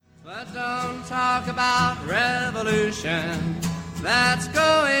talk about revolution. That's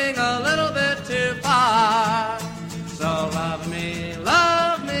going a little bit too far. So love me,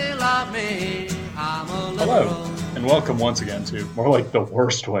 love me, love me. I'm a liberal. Hello, and welcome once again to more like The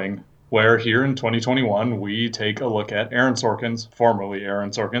Worst Wing, where here in 2021 we take a look at Aaron Sorkin's, formerly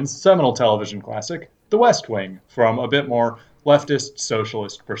Aaron Sorkin's, seminal television classic, The West Wing, from a bit more leftist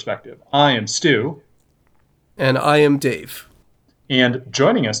socialist perspective. I am Stu. And I am Dave. And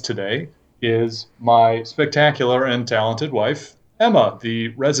joining us today is my spectacular and talented wife, Emma, the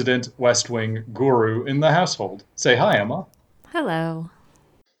resident West Wing guru in the household. Say hi, Emma. Hello.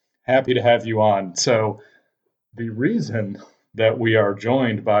 Happy to have you on. So the reason that we are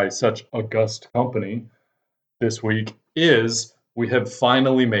joined by such august company this week is we have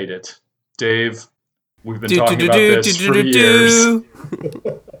finally made it. Dave, we've been talking about this for years.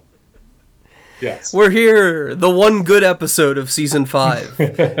 Yes. We're here. The one good episode of season 5.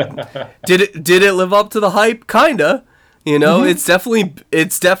 Did it live up to the hype? Kinda. You know, it's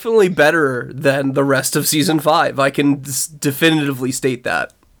definitely better than the rest of season 5. I can definitively state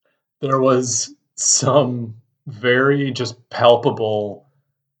that. There was some very just palpable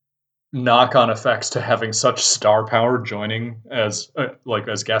knock-on effects to having such star power joining as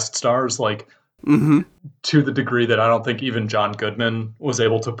guest stars, to the degree that I don't think even John Goodman was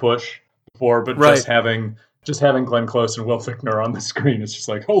able to push before. But right. just having Glenn Close and Will Fichtner on the screen is just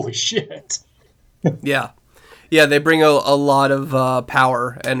like, holy shit. Yeah, they bring a lot of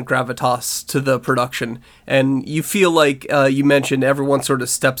power and gravitas to the production. And you feel like, you mentioned, everyone sort of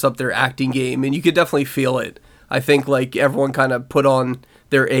steps up their acting game, and you could definitely feel it. I think everyone kind of put on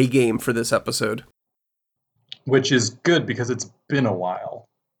their A game for this episode. Which is good because it's been a while.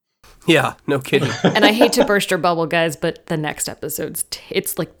 Yeah, no kidding. And I hate to burst your bubble, guys, but the next episode's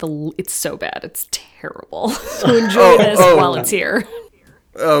it's so bad. It's terrible. So enjoy this while it's here.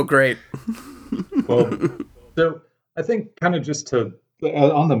 Oh, great. Well, so I think kind of just on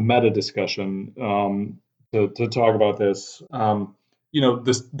the meta discussion, to talk about this,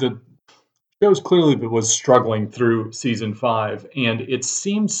 the show's clearly was struggling through season 5, and it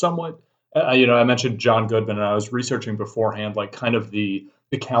seemed somewhat, I mentioned John Goodman, and I was researching beforehand, kind of the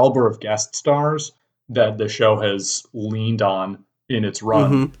caliber of guest stars that the show has leaned on in its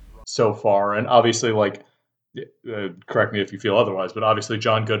run so far. And obviously, correct me if you feel otherwise, but obviously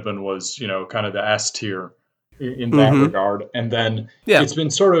John Goodman was, kind of the S tier in that regard. And then it's been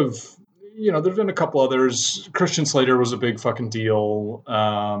sort of, there's been a couple others. Christian Slater was a big fucking deal.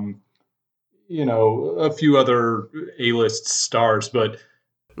 A few other A-list stars, but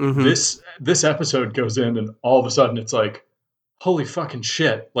this episode goes in and all of a sudden it's like, holy fucking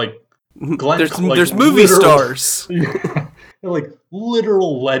shit. Glenn, there's movie stars.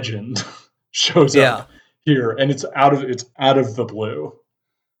 Literal legend shows up here, and it's out of the blue.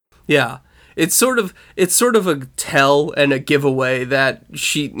 Yeah. It's sort of a tell and a giveaway that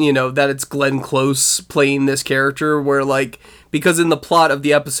that it's Glenn Close playing this character, where because in the plot of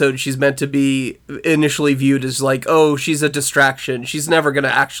the episode she's meant to be initially viewed as she's a distraction, she's never going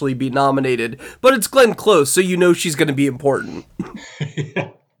to actually be nominated, but it's Glenn Close, so she's going to be important. Yeah.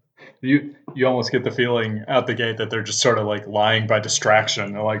 You almost get the feeling out the gate that they're just sort of lying by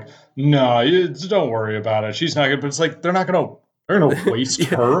distraction. They're like, no, don't worry about it, she's not good. But it's they're not going to waste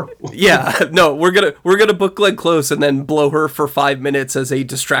her. Yeah, no, we're gonna book Glenn Close and then blow her for 5 minutes as a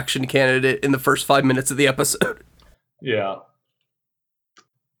distraction candidate in the first 5 minutes of the episode. Yeah.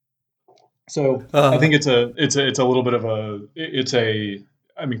 So I think it's a little bit of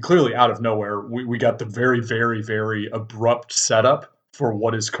clearly out of nowhere. We got the very, very, very abrupt setup for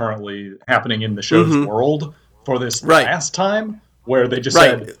what is currently happening in the show's world for this last time. Where they just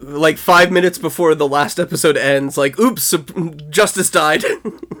said... 5 minutes before the last episode ends, oops, Justice died.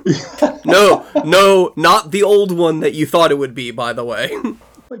 No, not the old one that you thought it would be, by the way.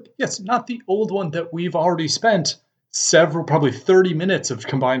 Yes, not the old one that we've already spent probably 30 minutes of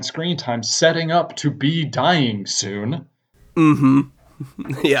combined screen time setting up to be dying soon.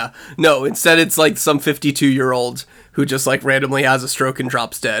 Yeah. No, instead it's some 52-year-old who just randomly has a stroke and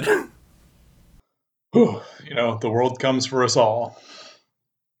drops dead. The world comes for us all.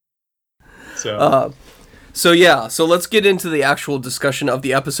 So let's get into the actual discussion of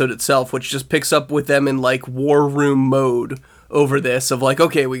the episode itself, which just picks up with them in war room mode over this of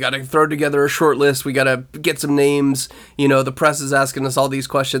okay, we got to throw together a short list, we got to get some names, the press is asking us all these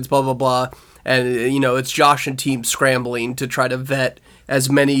questions, blah, blah, blah. And, it's Josh and team scrambling to try to vet as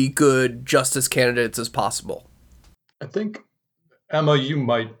many good justice candidates as possible. I think, Emma, you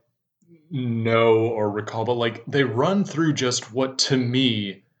might know or recall, but they run through just what to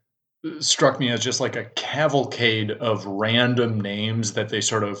me struck me as just a cavalcade of random names that they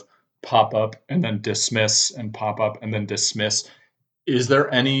sort of pop up and then dismiss and pop up and then dismiss. Is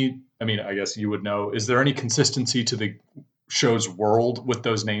there any, I mean, I guess you would know, is there any consistency to the show's world with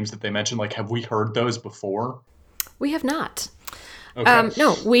those names that they mentioned? Like, have we heard those before? We have not. Okay.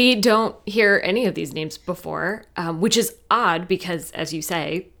 No, we don't hear any of these names before, which is odd because, as you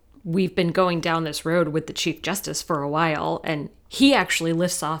say, we've been going down this road with the Chief Justice for a while, and he actually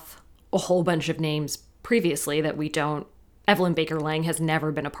lists off a whole bunch of names previously that we don't. Evelyn Baker Lang has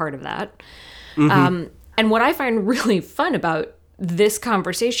never been a part of that. And what I find really fun about this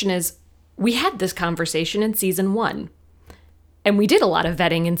conversation is we had this conversation in season 1, and we did a lot of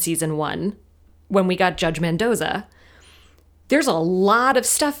vetting in season 1 when we got Judge Mendoza. There's a lot of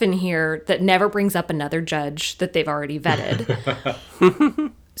stuff in here that never brings up another judge that they've already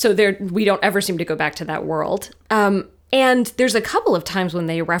vetted. So we don't ever seem to go back to that world. And there's a couple of times when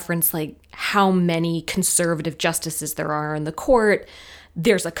they reference like how many conservative justices there are in the court.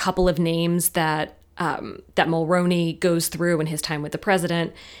 There's a couple of names that that Mulroney goes through in his time with the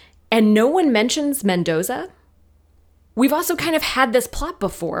president, and no one mentions Mendoza. We've also kind of had this plot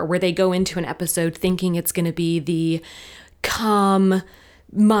before where they go into an episode thinking it's going to be the calm,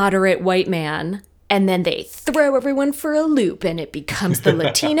 moderate white man, and then they throw everyone for a loop and it becomes the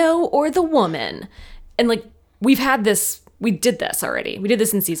Latino or the woman. And like, we've had this, we did this already. We did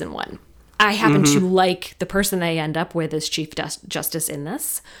this in season 1. I happen to like the person they end up with as Chief Justice in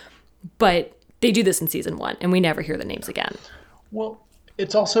this, but they do this in season 1 and we never hear the names again. Well,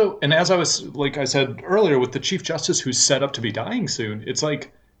 it's also, and as I was, like I said earlier, with the Chief Justice who's set up to be dying soon, it's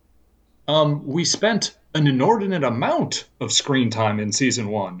like, we spent an inordinate amount of screen time in season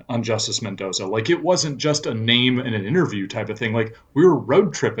 1 on Justice Mendoza. Like, it wasn't just a name and an interview type of thing. Like, we were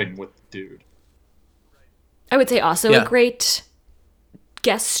road tripping with the dude. I would say also a great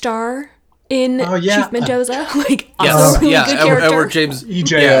guest star in Chief Mendoza. Like, also really good character. Edward James.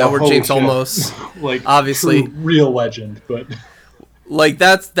 Edward James almost. Like, obviously. Real legend, but... Like,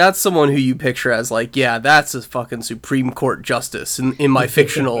 that's someone who you picture as, like, yeah, that's a fucking Supreme Court justice in my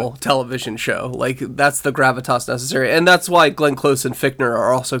fictional television show. Like, that's the gravitas necessary. And that's why Glenn Close and Fichtner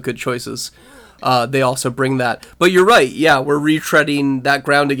are also good choices. They also bring that. But you're right, yeah, we're retreading that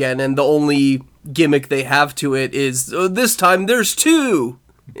ground again, and the only gimmick they have to it is, this time there's 2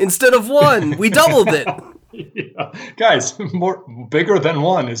 instead of 1. We doubled it. Yeah. Guys, bigger than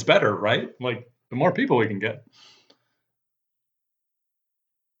 1 is better, right? Like, the more people we can get.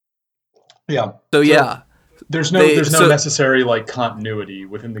 Yeah. So yeah, there's no necessary like continuity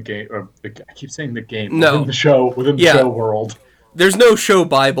within the game. I keep saying the game. No, within the show world. There's no show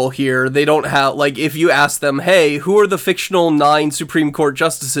Bible here. They don't have, like, if you ask them, hey, who are the fictional 9 Supreme Court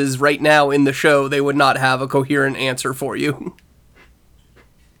justices right now in the show, they would not have a coherent answer for you.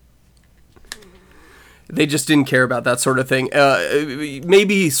 They just didn't care about that sort of thing.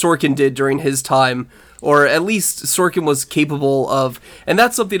 Maybe Sorkin did during his time. Or at least Sorkin was capable of, and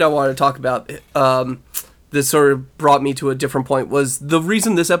that's something I wanted to talk about. This sort of brought me to a different point, was the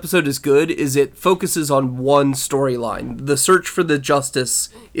reason this episode is good is it focuses on one storyline. The search for the justice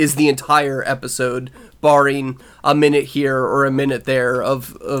is the entire episode, barring a minute here or a minute there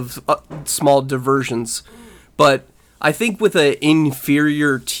of small diversions. But I think with an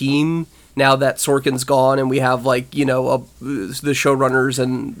inferior team, now that Sorkin's gone and we have, like, you know, the showrunners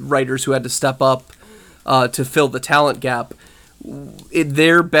and writers who had to step up to fill the talent gap,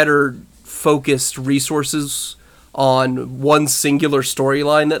 they're better focused resources on one singular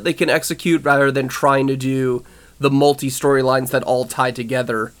storyline that they can execute rather than trying to do the multi-storylines that all tie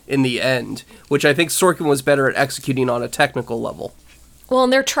together in the end, which I think Sorkin was better at executing on a technical level. Well,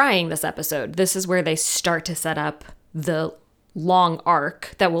 and they're trying this episode. This is where they start to set up the long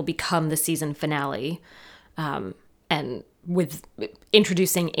arc that will become the season finale. And with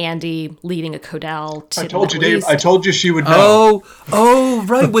introducing Andy leading a Codal to I told you, Dave. I told you she would know. Oh,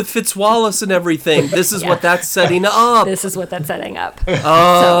 right, with Fitzwallace and everything. This is what that's setting up. This is what that's setting up.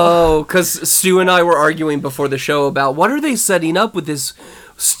 Oh, because Stu and I were arguing before the show about what are they setting up with this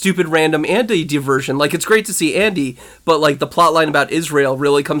stupid random Andy diversion. Like, it's great to see Andy, but like the plot line about Israel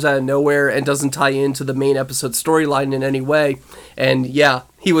really comes out of nowhere and doesn't tie into the main episode storyline in any way. And yeah,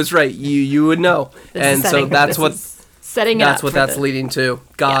 he was right. You would know. And so that's what setting up. That's what that's leading to.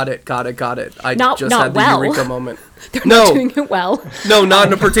 Got it. I just had the Eureka moment. They're not doing it well. No, not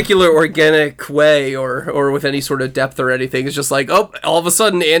in a particular organic way or with any sort of depth or anything. It's just like, oh, all of a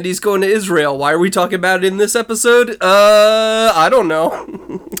sudden Andy's going to Israel. Why are we talking about it in this episode? I don't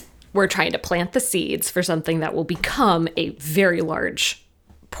know. We're trying to plant the seeds for something that will become a very large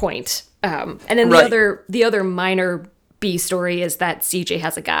point. And then the other minor B story is that CJ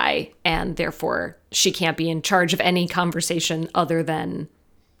has a guy, and therefore she can't be in charge of any conversation other than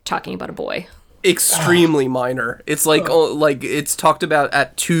talking about a boy. Extremely minor. It's like it's talked about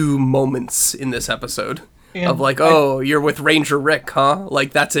at 2 moments in this episode. Of like, you're with Ranger Rick, huh?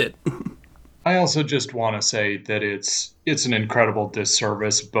 Like, that's it. I also just want to say that it's an incredible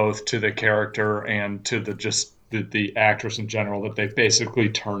disservice both to the character and to the actress in general that they basically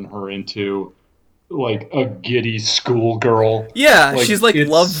turn her into like a giddy schoolgirl. Yeah, she's like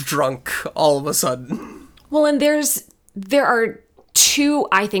love drunk all of a sudden. Well, and there are 2,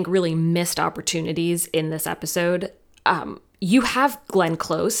 I think, really missed opportunities in this episode. You have Glenn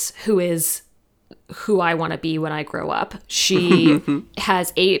Close, who is who I want to be when I grow up. She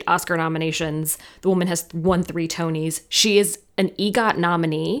has 8 Oscar nominations. The woman has won 3 Tonys. She is an EGOT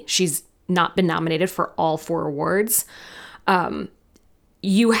nominee. She's not been nominated for all 4 awards.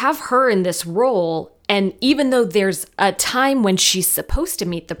 You have her in this role, and even though there's a time when she's supposed to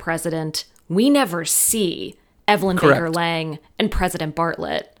meet the president, we never see Evelyn Baker Lang and President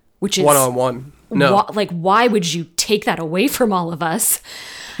Bartlett, which is one-on-one. No. Why would you take that away from all of us?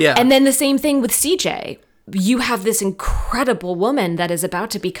 Yeah. And then the same thing with CJ. You have this incredible woman that is about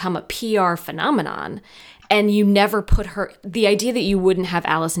to become a PR phenomenon, and you never put her. The idea that you wouldn't have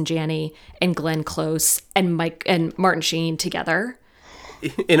Allison Janney and Glenn Close and Mike and Martin Sheen together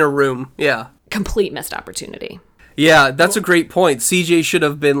in a room, yeah. Complete missed opportunity. Yeah, that's a great point. CJ should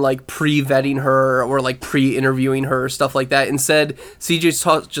have been like pre-vetting her or like pre-interviewing her, stuff like that. Instead,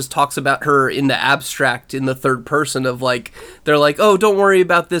 CJ just talks about her in the abstract, in the third person of like, they're like, oh, don't worry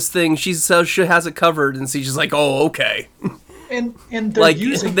about this thing. She has it covered. And CJ's like, oh, okay. And like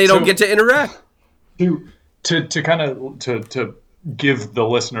they don't get to interact. To give the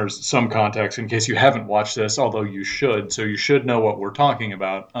listeners some context in case you haven't watched this, although you should, so you should know what we're talking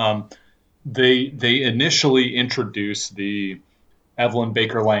about. They initially introduce the Evelyn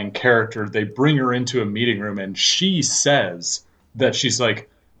Baker Lang character. They bring her into a meeting room, and she says that she's like,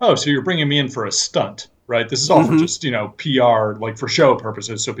 "Oh, so you're bringing me in for a stunt, right? This is all for just PR, like for show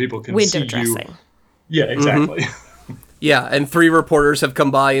purposes, so people can see you." Yeah, exactly. Yeah, and 3 reporters have come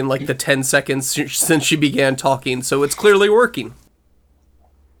by in like the 10 seconds since she began talking, so it's clearly working.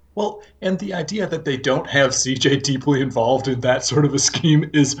 Well, and the idea that they don't have CJ deeply involved in that sort of a scheme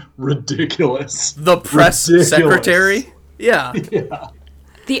is ridiculous. The press secretary? Yeah. Yeah.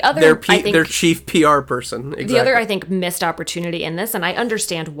 The other, their chief PR person. Exactly. The other, I think, missed opportunity in this, and I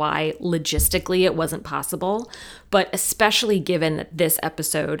understand why logistically it wasn't possible, but especially given that this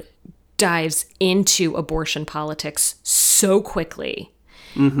episode dives into abortion politics so quickly.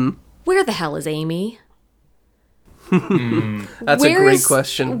 Mm-hmm. Where the hell is Amy? That's a great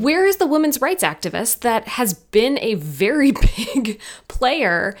question. Where is the women's rights activist that has been a very big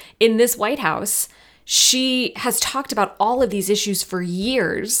player in this White House? She has talked about all of these issues for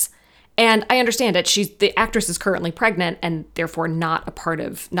years, and I understand it. The actress is currently pregnant and therefore not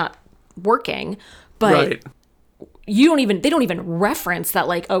working, but right. They don't even reference that,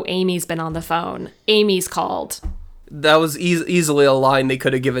 like, oh, Amy's been on the phone. Amy's called. That was easily a line they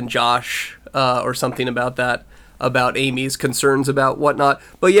could have given Josh or something about that. About Amy's concerns about whatnot.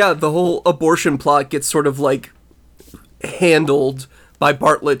 But yeah, the whole abortion plot gets sort of like handled by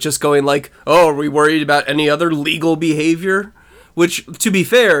Bartlett just going like, oh, are we worried about any other legal behavior? Which, to be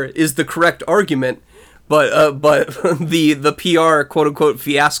fair, is the correct argument. But the PR quote-unquote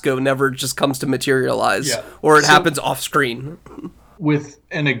fiasco never just comes to materialize. Yeah. Or it happens off-screen.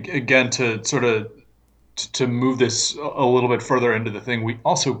 Again, to sort of to move this a little bit further into the thing, we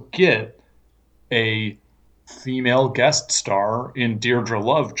also get a female guest star in Deirdre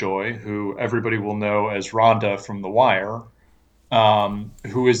Lovejoy, who everybody will know as Rhonda from The Wire,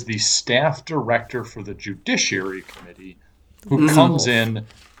 who is the staff director for the Judiciary Committee, who comes in...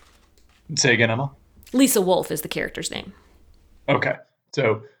 Say again, Emma? Lisa Wolf is the character's name. Okay.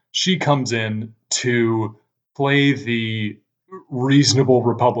 So she comes in to play the reasonable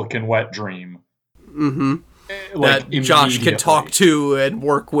Republican wet dream. Mm-hmm. That Josh could talk to and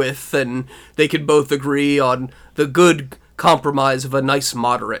work with, and they could both agree on the good compromise of a nice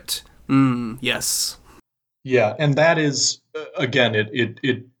moderate. Yes. Yeah, and that is, again,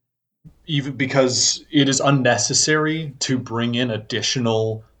 it even because it is unnecessary to bring in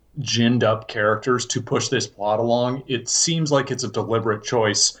additional ginned up characters to push this plot along. It seems like it's a deliberate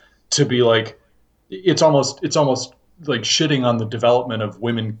choice to be like, it's almost like shitting on the development of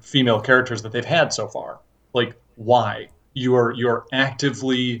female characters that they've had so far. Like, why? You're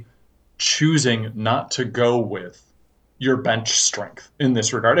actively choosing not to go with your bench strength in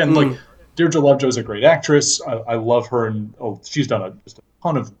this regard. And like, Deirdre Lovejoy is a great actress. I love her, and she's done just a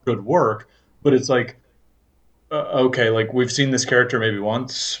ton of good work. But it's like, okay, like we've seen this character maybe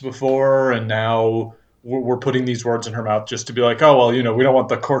once before, and now we're putting these words in her mouth just to be like, oh, well, we don't want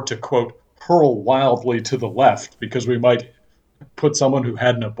the court to, quote, hurl wildly to the left because we might put someone who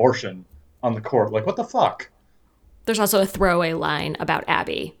had an abortion on the court. Like, what the fuck? There's also a throwaway line about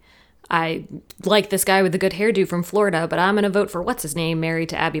Abby. I like this guy with the good hairdo from Florida, but I'm going to vote for what's his name, married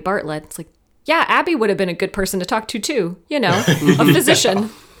to Abby Bartlett. It's like, yeah, Abby would have been a good person to talk to too. A physician.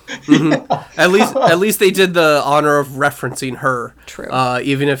 At least they did the honor of referencing her. True.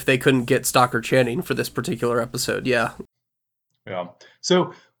 Even if they couldn't get Stockard Channing for this particular episode. Yeah. Yeah.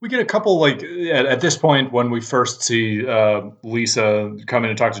 So we get a couple, at this point when we first see Lisa come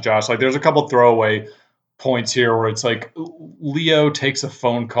in and talk to Josh, there's a couple throwaway points here where it's like Leo takes a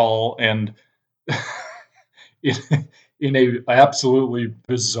phone call and in a absolutely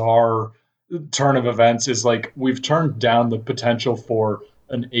bizarre turn of events is like, we've turned down the potential for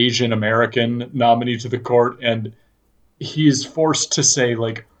an Asian American nominee to the court, and he's forced to say,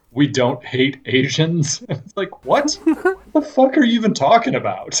 we don't hate Asians. And it's like, what? What the fuck are you even talking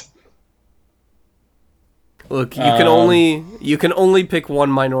about? Look, you can only pick one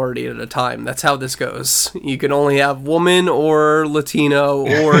minority at a time. That's how this goes. You can only have woman or Latino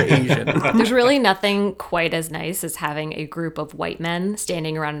or Asian. There's really nothing quite as nice as having a group of white men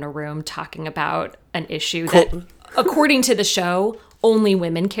standing around in a room talking about an issue that, according to the show, only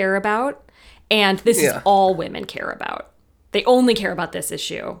women care about. And this is all women care about. They only care about this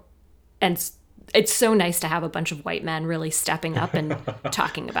issue. And it's so nice to have a bunch of white men really stepping up and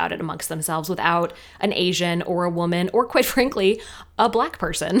talking about it amongst themselves without an Asian or a woman or, quite frankly, a black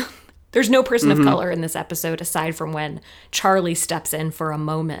person. There's no person of color in this episode aside from when Charlie steps in for a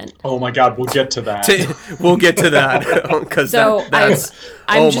moment. Oh my God, we'll get to that. We'll get to that.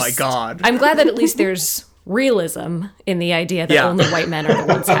 That's my God. I'm glad that at least there's realism in the idea that only white men are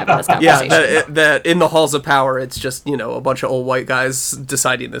the ones having this conversation. Yeah, that in the halls of power, it's just, a bunch of old white guys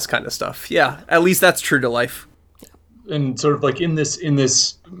deciding this kind of stuff. Yeah, at least that's true to life. And sort of in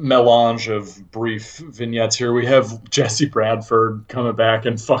this melange of brief vignettes here, we have Jesse Bradford coming back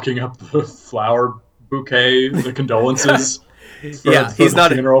and fucking up the flower bouquet, the condolences. He's not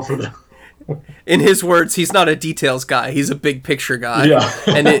funeral for the. In his words, he's not a details guy. He's a big picture guy. Yeah.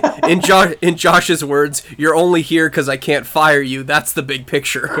 And in Josh's words, you're only here because I can't fire you. That's the big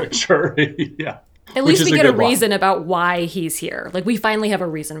picture. Sure. Yeah. At least we get a reason about why he's here. We finally have a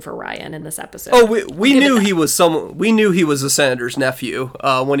reason for Ryan in this episode. Oh, we knew he was We knew he was a senator's nephew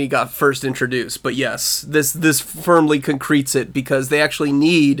when he got first introduced. But yes, this firmly concretes it because they actually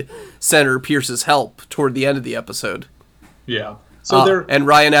need Senator Pierce's help toward the end of the episend. Yeah. So and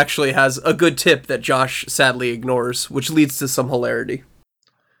Ryan actually has a good tip that Josh sadly ignores, which leads to some hilarity.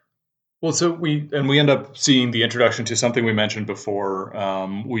 Well, so we end up seeing the introduction to something we mentioned before.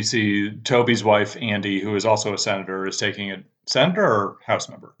 We see Toby's wife, Andy, who is also a senator, is taking a senator or House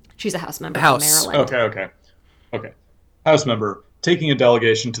member? She's a House member from Maryland. Okay. House member taking a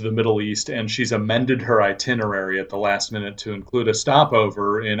delegation to the Middle East, and she's amended her itinerary at the last minute to include a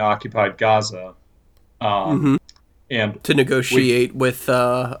stopover in occupied Gaza. And to negotiate with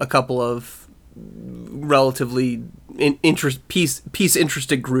a couple of relatively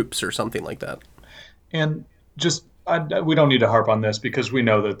peace-interested groups or something like that. And just, we don't need to harp on this because we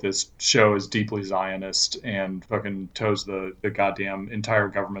know that this show is deeply Zionist and fucking toes the goddamn entire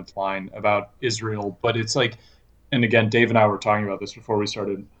government's line about Israel. But it's and again, Dave and I were talking about this before we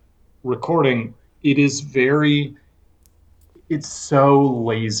started recording. It's so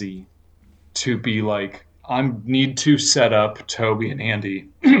lazy to be I need to set up Toby and Andy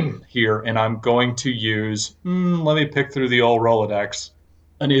here, and I'm going to use, let me pick through the old Rolodex,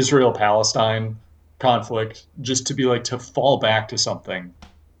 an Israel-Palestine conflict, just to be to fall back to something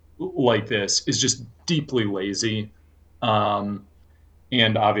like this is just deeply lazy. And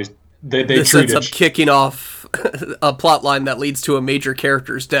obviously, they this ends up kicking off a plot line that leads to a major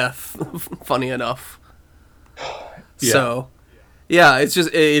character's death, funny enough. Yeah. So, yeah,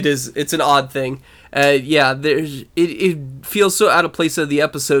 it's an odd thing. It feels so out of place of the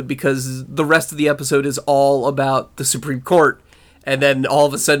episode because the rest of the episode is all about the Supreme Court, and then all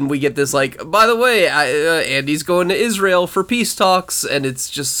of a sudden we get this by the way, Andy's going to Israel for peace talks, and it's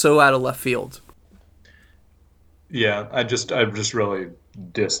just so out of left field. Yeah, I just really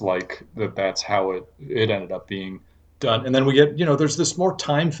dislike that that's how it ended up being done, and then we get there's this more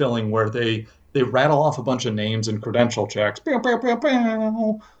time filling where they rattle off a bunch of names and credential checks.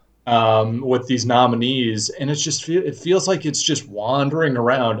 With these nominees, and it feels like it's just wandering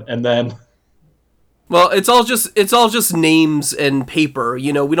around, and then well, it's all just names and paper.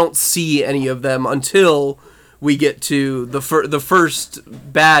 We don't see any of them until we get to the first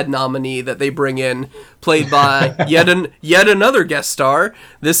bad nominee that they bring in, played by yet another guest star.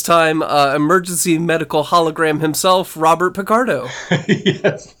 This time, emergency medical hologram himself, Robert Picardo.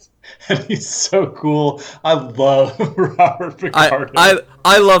 Yes. And he's so cool. I love Robert Picardo.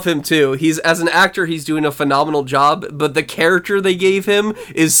 I love him too. As an actor, he's doing a phenomenal job, but the character they gave him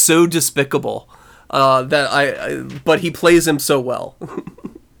is so despicable but he plays him so well.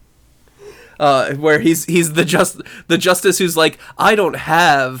 Where he's the justice who's like, I don't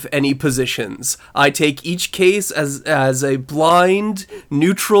have any positions. I take each case as a blind,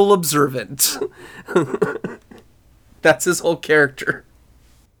 neutral observant. That's his whole character.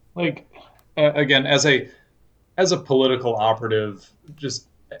 Like, again, as a political operative, just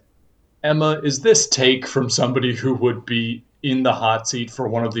Emma, is this take from somebody who would be in the hot seat for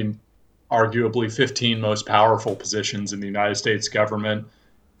one of the arguably 15 most powerful positions in the United States government?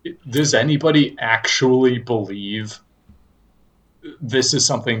 Does anybody actually believe this is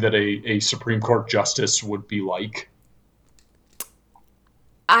something that a Supreme Court justice would be like?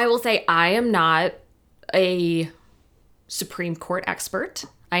 I will say I am not a Supreme Court expert.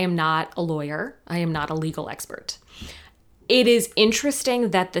 I am not a lawyer. I am not a legal expert. It is interesting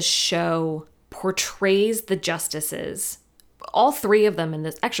that the show portrays the justices, all three of them in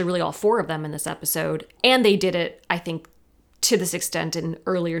this, actually really all four of them in this episode, and they did it, I think, to this extent in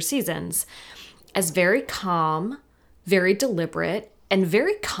earlier seasons, as very calm, very deliberate, and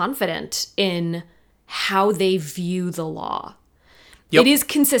very confident in how they view the law. Yep. It is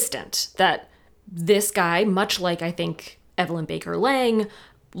consistent that this guy, much like I think Evelyn Baker Lang,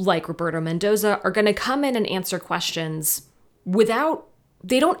 like Roberto Mendoza, are going to come in and answer questions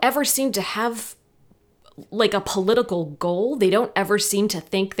they don't ever seem to have like a political goal. They don't ever seem to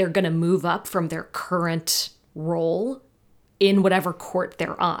think they're going to move up from their current role in whatever court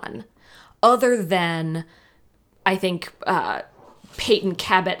they're on. Other than, I think, Peyton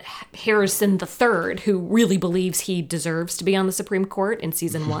Cabot Harrison III, who really believes he deserves to be on the Supreme Court in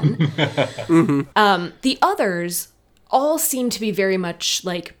season 1. Mm-hmm. The others all seem to be very much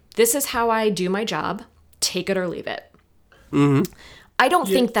like, this is how I do my job, take it or leave it. Mm-hmm. I don't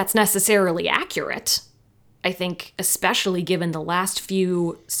think that's necessarily accurate. I think, especially given the last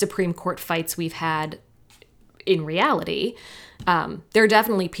few Supreme Court fights we've had in reality, there are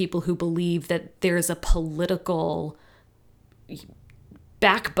definitely people who believe that there's a political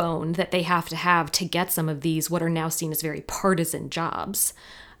backbone that they have to get some of these, what are now seen as very partisan jobs.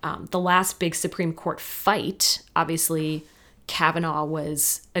 The last big Supreme Court fight, obviously, Kavanaugh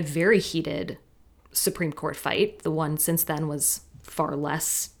was a very heated Supreme Court fight. The one since then was far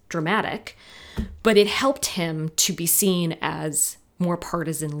less dramatic, but it helped him to be seen as more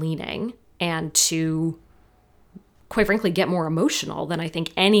partisan leaning and to, quite frankly, get more emotional than I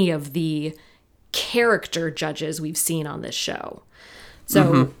think any of the character judges we've seen on this show.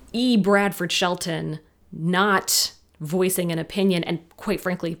 So E. Bradford Shelton not voicing an opinion and, quite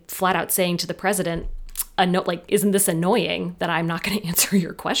frankly, flat out saying to the president, isn't this annoying that I'm not going to answer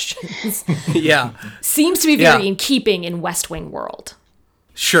your questions? Yeah. Seems to be very in keeping in West Wing world.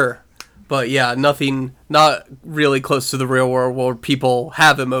 Sure. But yeah, not really close to the real world where people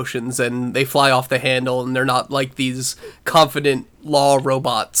have emotions and they fly off the handle and they're not like these confident law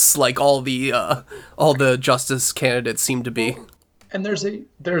robots like all the justice candidates seem to be. And there's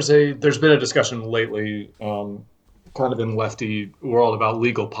been a discussion lately, kind of in lefty world, about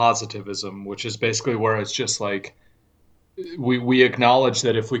legal positivism, which is basically where it's just like we acknowledge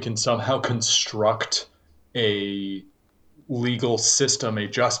that if we can somehow construct a legal system, a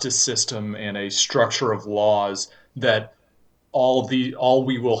justice system, and a structure of laws, that all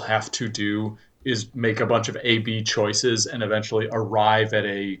we will have to do is make a bunch of A/B choices and eventually arrive at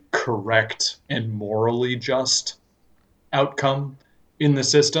a correct and morally just outcome in the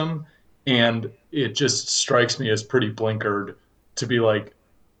system. And it just strikes me as pretty blinkered to be like,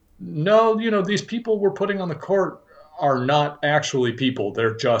 no, these people we're putting on the court are not actually people.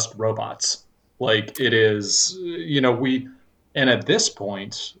 They're just robots. Like, it is, and at this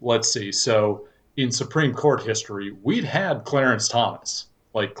point, let's see. So in Supreme Court history, we'd had Clarence Thomas.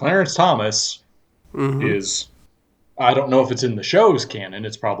 Like, Clarence Thomas is, I don't know if it's in the show's canon.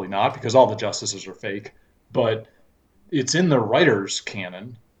 It's probably not, because all the justices are fake, but it's in the writer's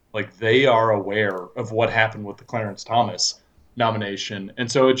canon. Like, they are aware of what happened with the Clarence Thomas nomination. And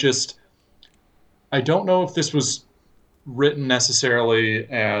so I don't know if this was written necessarily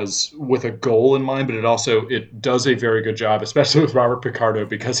as with a goal in mind, but it does a very good job, especially with Robert Picardo,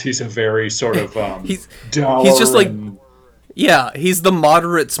 because he's a very sort of he's just like Yeah, he's the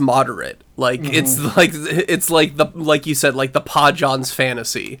moderate's moderate. Like it's like the like you said, like the Pa John's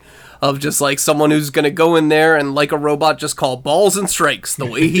fantasy of just like someone who's gonna go in there and like a robot just call balls and strikes the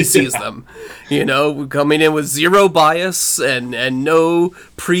way he sees them. You know, coming in with zero bias and no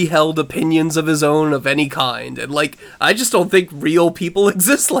pre-held opinions of his own of any kind. And like I just don't think real people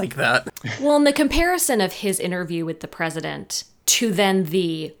exist like that. Well, in the comparison of his interview with the president to then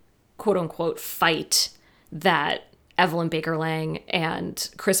the quote unquote fight that Evelyn Baker Lang and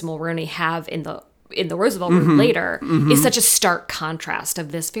Chris Mulroney have in the Roosevelt room later is such a stark contrast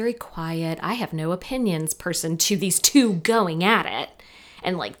of this very quiet, I have no opinions person to these two going at it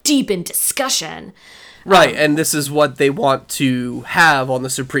and like deep in discussion. Right, and this is what they want to have on the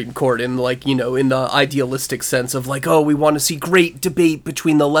Supreme Court in like, you know, in the idealistic sense of like, oh, we want to see great debate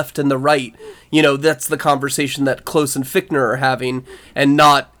between the left and the right. You know, that's the conversation that Close and Fichtner are having and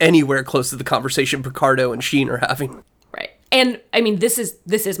not anywhere close to the conversation Picardo and Sheen are having. Right. And I mean, this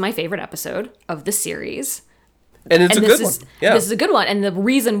is my favorite episode of the series. And it's a good one. Yeah. This is a good one. And the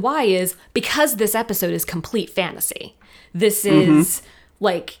reason why is because this episode is complete fantasy. This is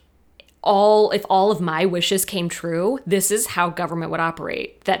like if all of my wishes came true, this is how government would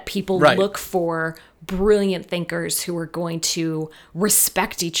operate. That people look for brilliant thinkers who are going to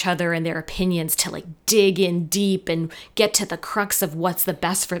respect each other and their opinions to like dig in deep and get to the crux of what's the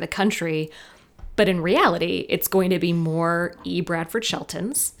best for the country. But in reality, it's going to be more E. Bradford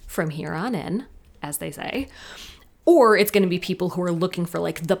Sheltons from here on in, as they say. Or it's going to be people who are looking for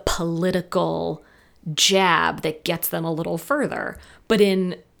like the political jab that gets them a little further. But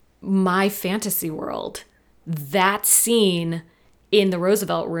in my fantasy world, that scene in the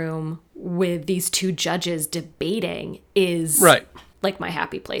Roosevelt room with these two judges debating is like my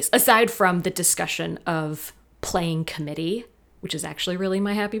happy place. Aside from the discussion of playing committee, which is actually really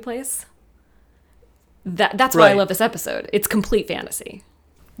my happy place. That's why I love this episode. It's complete fantasy.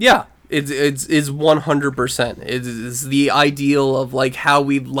 Yeah, it's 100%. It is the ideal of like how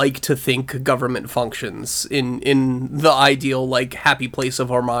we like to think government functions in the ideal like happy place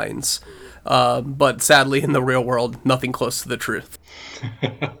of our minds. But sadly, in the real world, nothing close to the truth.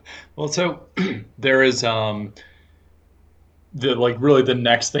 Well, so there is the like really the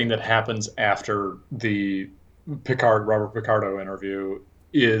next thing that happens after the Robert Picardo interview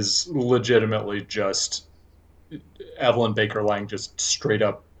is legitimately just Evelyn Baker Lang just straight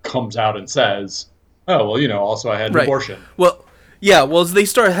up comes out and says, "Oh, well, you know, also I had an abortion." Well, yeah, well,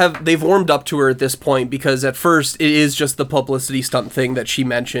 they've warmed up to her at this point because at first it is just the publicity stunt thing that she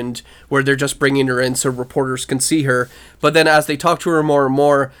mentioned where they're just bringing her in so reporters can see her. But then as they talk to her more and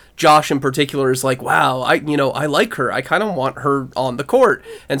more, Josh in particular is like, wow, I like her. I kind of want her on the court.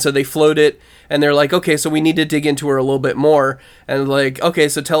 And so they float it and they're like, okay, so we need to dig into her a little bit more. And like, okay,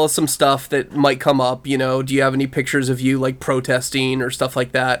 so tell us some stuff that might come up. You know, do you have any pictures of you like protesting or stuff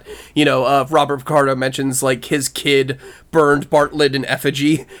like that? You know, Robert Picardo mentions like his kid burned Bartlett in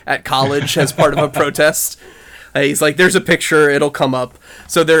effigy at college as part of a protest. He's like, there's a picture, it'll come up.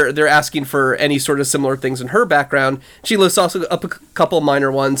 So they're asking for any sort of similar things in her background. She lists also up a couple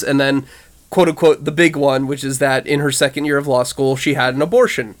minor ones, and then, quote unquote, the big one, which is that in her second year of law school, she had an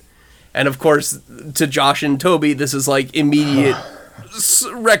abortion. And of course, to Josh and Toby, this is like immediate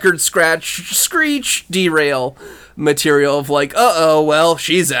record screech, derail material of like, well,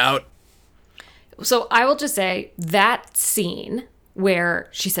 she's out. So I will just say that scene where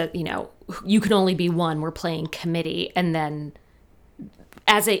she said, you know, you can only be one, we're playing committee. And then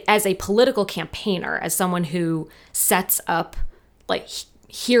as a political campaigner, as someone who sets up like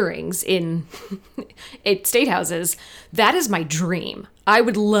hearings in state houses, that is my dream. I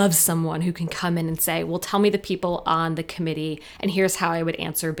would love someone who can come in and say, well, tell me the people on the committee and here's how I would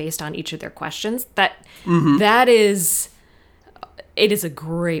answer based on each of their questions. That is, it is a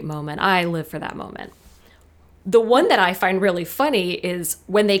great moment. I live for that moment. The one that I find really funny is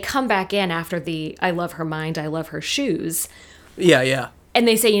when they come back in after the I love her mind, I love her shoes. Yeah. And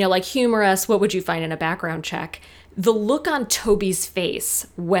they say, you know, like, humor us, what would you find in a background check? The look on Toby's face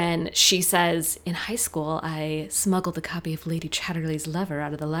when she says, in high school, I smuggled a copy of Lady Chatterley's Lover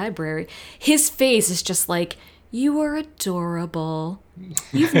out of the library. His face is just like, you are adorable.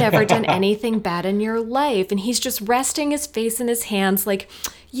 You've never done anything bad in your life. And he's just resting his face in his hands like,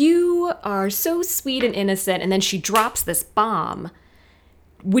 you are so sweet and innocent. And then she drops this bomb,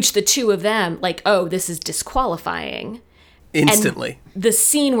 which the two of them, like, oh, this is disqualifying. Instantly. And the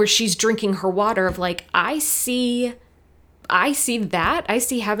scene where she's drinking her water of like, I see that. I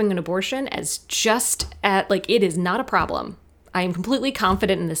see having an abortion as just like, it is not a problem. I am completely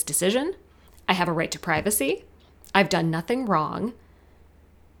confident in this decision. I have a right to privacy. I've done nothing wrong.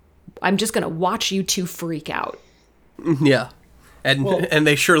 I'm just going to watch you two freak out. Yeah. And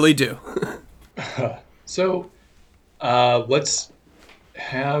they surely do. So, let's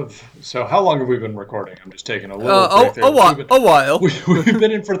have. So, how long have we been recording? I'm just taking a little break there. A while. We've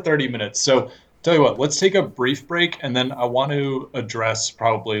been in for 30 minutes. So, tell you what, let's take a brief break, and then I want to address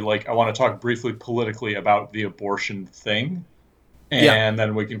I want to talk briefly politically about the abortion thing, and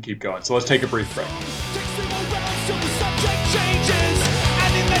then we can keep going. So, let's take a brief break.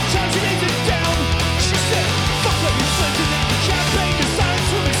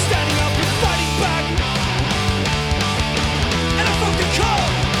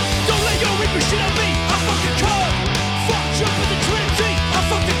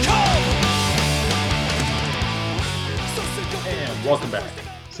 Welcome back.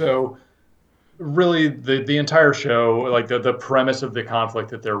 So, really, the entire show, like the premise of the conflict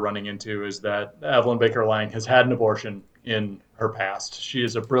that they're running into is that Evelyn Baker Lang has had an abortion in her past. She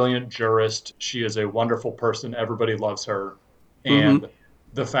is a brilliant jurist. She is a wonderful person. Everybody loves her. And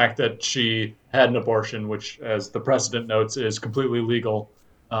the fact that she had an abortion, which, as the precedent notes, is completely legal.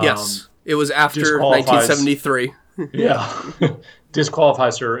 Yes, it was after 1973. Yeah,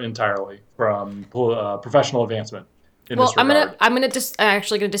 disqualifies her entirely from professional advancement. Well, I'm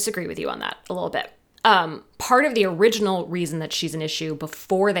actually gonna disagree with you on that a little bit. Part of the original reason that she's an issue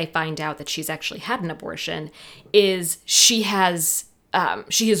before they find out that she's actually had an abortion is she has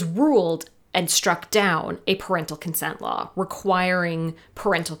ruled and struck down a parental consent law requiring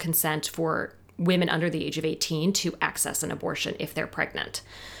parental consent for women under the age of 18 to access an abortion if they're pregnant,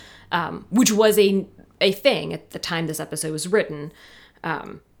 which was a thing at the time this episode was written,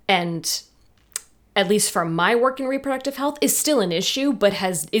 and at least from my work in reproductive health, is still an issue, but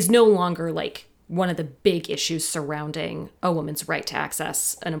is no longer like one of the big issues surrounding a woman's right to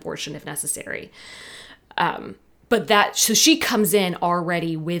access an abortion if necessary. So she comes in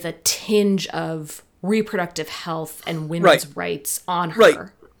already with a tinge of reproductive health and women's rights on her. Right.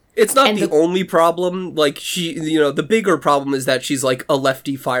 It's not the only problem. Like, the bigger problem is that she's like a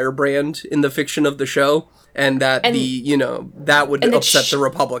lefty firebrand in the fiction of the show, and that that would upset the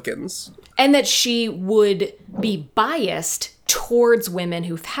Republicans. And that she would be biased towards women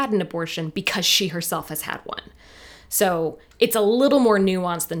who've had an abortion because she herself has had one. So it's a little more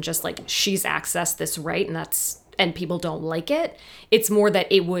nuanced than just like she's accessed this right and people don't like it. It's more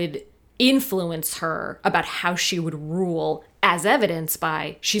that it would influence her about how she would rule, as evidenced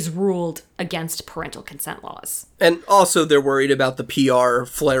by she's ruled against parental consent laws. And also they're worried about the PR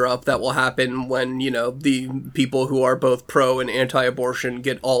flare-up that will happen when, the people who are both pro and anti-abortion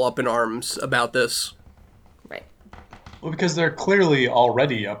get all up in arms about this. Right. Well, because they're clearly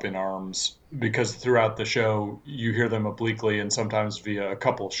already up in arms, because throughout the show you hear them obliquely and sometimes via a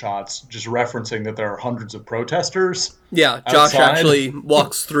couple shots just referencing that there are hundreds of protesters. Yeah, Josh actually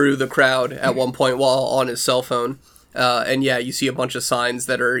walks through the crowd at one point while on his cell phone. And you see a bunch of signs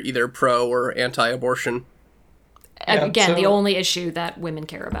that are either pro or anti-abortion. Again, the only issue that women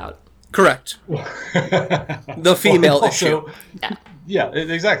care about. Correct. The female issue. Yeah,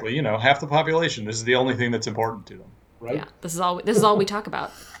 exactly. Half the population. This is the only thing that's important to them, right? Yeah, this is all we talk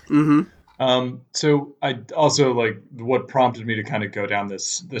about. Mm-hmm. So I also what prompted me to kind of go down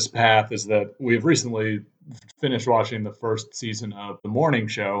this path is that we've recently finished watching the first season of The Morning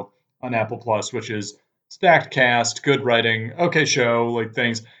Show on Apple Plus, which is stacked cast, good writing, okay show,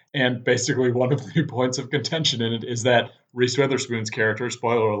 things. And basically one of the points of contention in it is that Reese Witherspoon's character,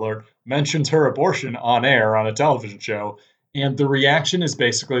 spoiler alert, mentions her abortion on air on a television show, and the reaction is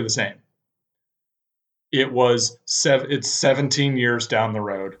basically the same. It's 17 years down the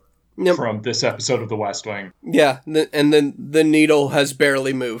road from this episode of The West Wing. Yeah, and then the needle has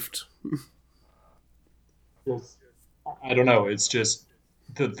barely moved. I don't know, it's just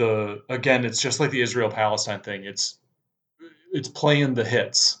again, it's just like the Israel-Palestine thing. It's playing the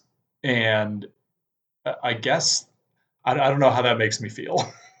hits, and I guess I don't know how that makes me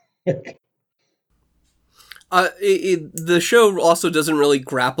feel. The show also doesn't really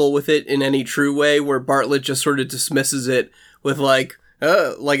grapple with it in any true way, where Bartlett just sort of dismisses it with like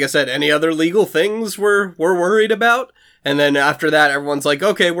I said, any other legal things we're worried about, and then after that, everyone's like,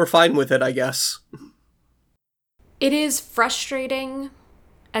 okay, we're fine with it, I guess. It is frustrating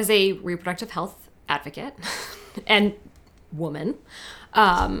as a reproductive health advocate and woman,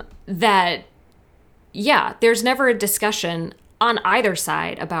 that, there's never a discussion on either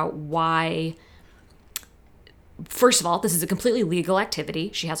side about why. First of all, this is a completely legal activity.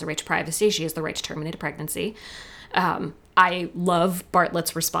 She has a right to privacy. She has the right to terminate a pregnancy. I love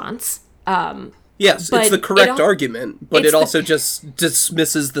Bartlett's response. Yes, it's the correct argument, but it also just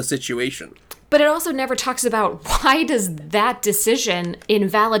dismisses the situation. But it also never talks about why does that decision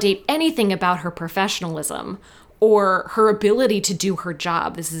invalidate anything about her professionalism or her ability to do her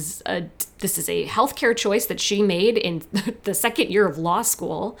job. This is a healthcare choice that she made in the second year of law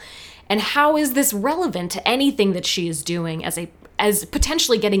school. And how is this relevant to anything that she is doing as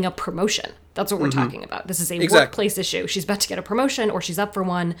potentially getting a promotion? That's what we're talking about. This is a workplace issue. She's about to get a promotion or she's up for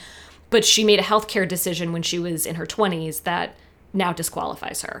one, but she made a healthcare decision when she was in her 20s that now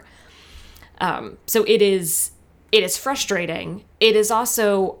disqualifies her. So it is frustrating. It is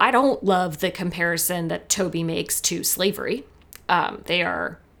also, I don't love the comparison that Toby makes to slavery. They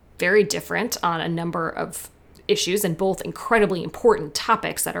are very different on a number of issues and both incredibly important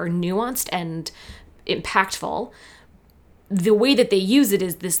topics that are nuanced and impactful. The way that they use it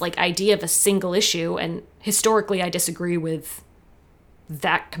is this like idea of a single issue, and historically I disagree with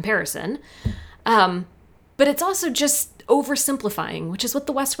that comparison. But it's also just oversimplifying, which is what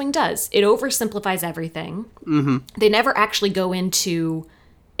The West Wing does. It oversimplifies everything. Mm-hmm. They never actually go into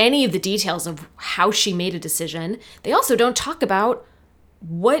any of the details of how she made a decision. They also don't talk about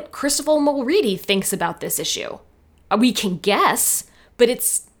what Christopher Mulready thinks about this issue. We can guess, but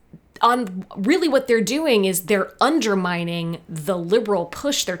it's on really what they're doing is they're undermining the liberal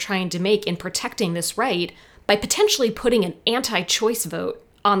push they're trying to make in protecting this right by potentially putting an anti-choice vote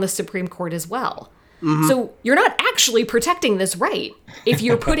on the Supreme Court as well. Mm-hmm. So you're not actually protecting this right if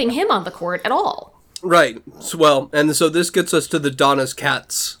you're putting him on the court at all. Right. So this gets us to the Donna's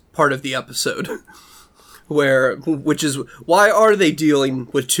Cats part of the episode, which is, why are they dealing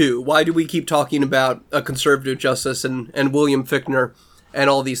with two? Why do we keep talking about a conservative justice and William Fichtner and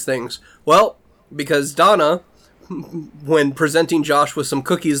all these things? Well, because Donna, when presenting Josh with some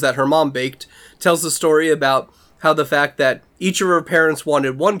cookies that her mom baked, tells the story about how the fact that each of her parents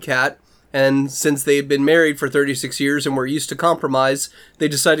wanted one cat, and since they had been married for 36 years and were used to compromise, they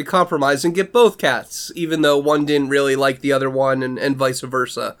decided to compromise and get both cats, even though one didn't really like the other one, and vice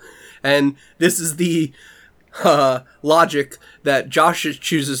versa. And this is the logic that Josh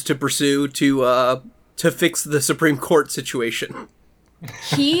chooses to pursue to fix the Supreme Court situation.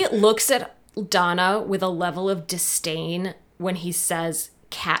 He looks at Donna with a level of disdain when he says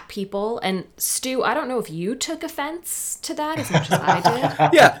cat people. And Stu, I don't know if you took offense to that as much as I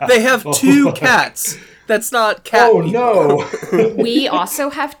did. Yeah, they have two cats. That's not cat people. No. We also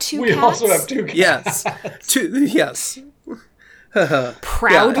have two cats? We also have two cats. Yes.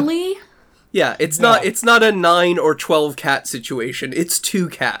 Proudly? Yeah, it's not a 9 or 12 cat situation. It's two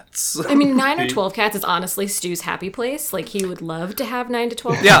cats. I mean, 9 or 12 cats is honestly Stu's happy place. Like, he would love to have 9 to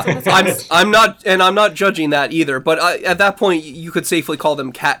 12 cats in his house. I'm not judging that either. But at that point, you could safely call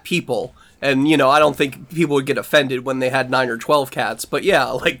them cat people. And, I don't think people would get offended when they had 9 or 12 cats. But yeah,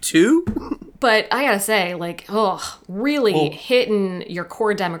 like 2? But I gotta say, like, really hitting your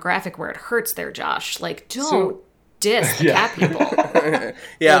core demographic where it hurts there, Josh. Like, don't diss the cat people.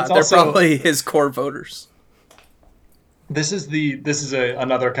 Yeah, they're also probably his core voters. This is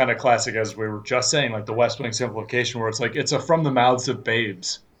another kind of classic, as we were just saying, like the West Wing simplification, where it's like it's a from the mouths of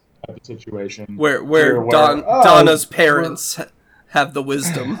babes type of situation. Where Donna's parents have the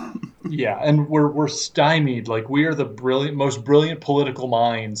wisdom. Yeah, and we're stymied. Like, we are the most brilliant political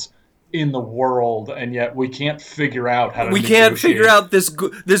minds in the world, and yet we can't figure out how to negotiate. Can't figure out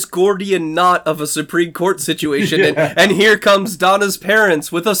this Gordian knot of a Supreme Court situation, and here comes Donna's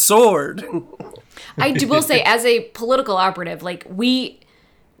parents with a sword. I will say, as a political operative, like, we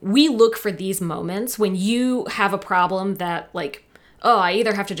look for these moments when you have a problem that, like, I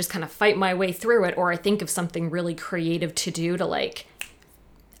either have to just kind of fight my way through it, or I think of something really creative to do to, like,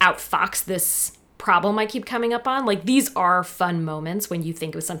 outfox this problem I keep coming up on. Like, these are fun moments when you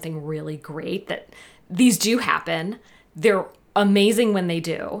think of something really great, that these do happen. They're amazing when they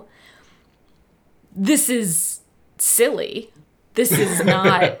do. This is silly. This is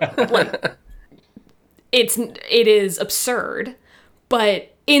not like, it is absurd,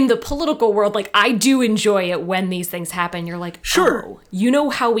 but in the political world, like, I do enjoy it when these things happen. You're like, sure, you know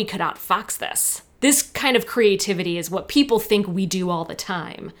how we could outfox this. This kind of creativity is what people think we do all the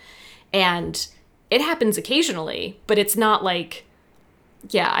time. And it happens occasionally, but it's not like,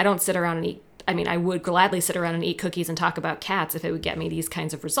 I don't sit around and eat. I mean, I would gladly sit around and eat cookies and talk about cats if it would get me these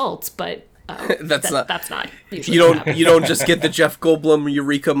kinds of results, but that's not usually you don't just get the Jeff Goldblum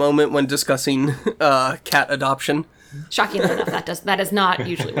eureka moment when discussing cat adoption. Shockingly enough, that is not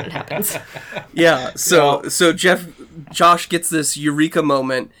usually when it happens. Yeah, so Josh gets this eureka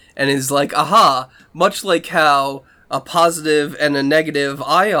moment and is like, aha, much like how a positive and a negative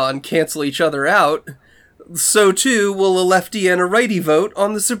ion cancel each other out, so too will a lefty and a righty vote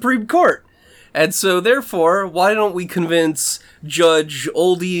on the Supreme Court. And so therefore, why don't we convince Judge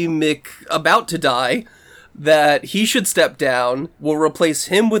Oldie Mick about to die that he should step down. We'll replace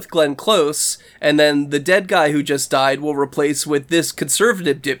him with Glenn Close, and then the dead guy who just died will replace with this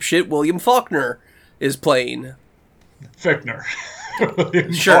conservative dipshit William Faulkner is playing. Fichtner.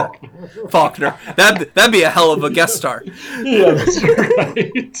 Sure. Faulkner. That'd be a hell of a guest star. Yeah, that's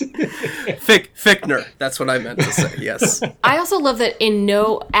right. Fichtner. That's what I meant to say, yes. I also love that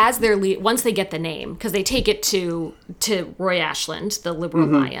once they get the name, because they take it to Roy Ashland, the liberal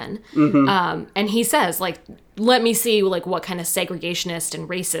lion, and he says, like, let me see, like, what kind of segregationist and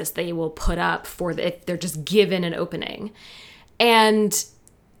racist they will put up if they're just given an opening. And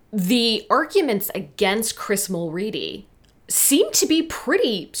the arguments against Chris Mulready seem to be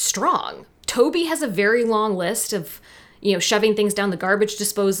pretty strong. Toby has a very long list of, shoving things down the garbage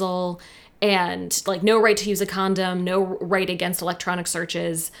disposal and, like, no right to use a condom, no right against electronic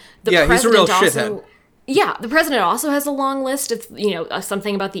searches. He's a real shithead. Yeah, the president also has a long list of,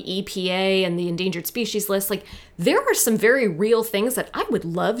 something about the EPA and the endangered species list. Like, there are some very real things that I would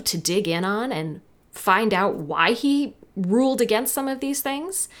love to dig in on and find out why he ruled against some of these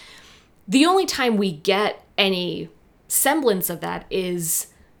things. The only time we get any semblance of that is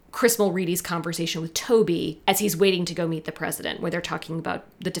Chris Mulready's conversation with Toby as he's waiting to go meet the president, where they're talking about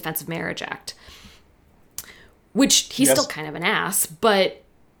the Defense of Marriage Act, which he's still kind of an ass, but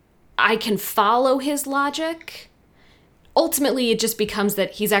I can follow his logic. Ultimately, it just becomes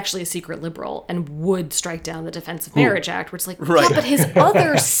that he's actually a secret liberal and would strike down the Defense of Marriage Act, where it's like, yeah, but his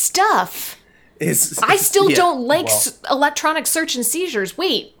other stuff, I still don't like electronic search and seizures.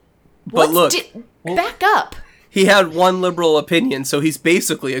 Wait, but look, back up. He had one liberal opinion, so he's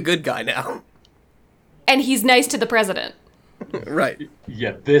basically a good guy now. And he's nice to the president. Right.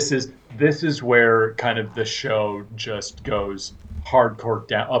 Yeah, this is where kind of the show just goes hardcore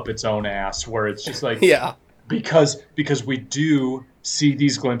down up its own ass, where it's just like, yeah, because we do see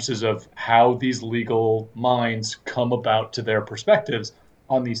these glimpses of how these legal minds come about to their perspectives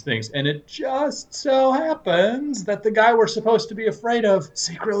on these things, and it just so happens that the guy we're supposed to be afraid of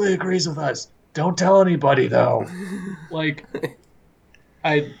secretly agrees with us. Don't tell anybody, though. Like,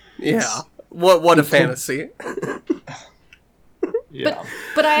 what a fantasy. Yeah.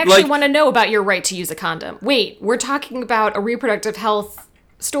 But I actually want to know about your right to use a condom. Wait, we're talking about a reproductive health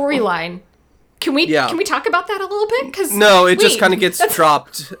storyline. Can we talk about that a little bit? 'Cause no, it just kind of gets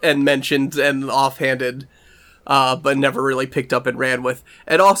dropped and mentioned and offhanded, but never really picked up and ran with.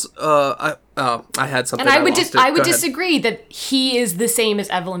 And also, I had something. And I would disagree that he is the same as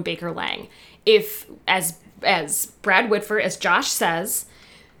Evelyn Baker Lang. If as Brad Whitford, as Josh says,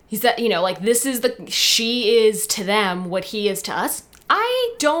 he's that, this is she is to them what he is to us.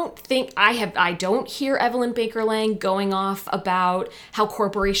 I don't hear Evelyn Baker Lang going off about how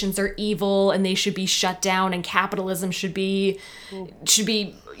corporations are evil and they should be shut down and capitalism should be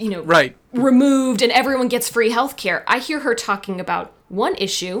right, removed and everyone gets free healthcare. I hear her talking about one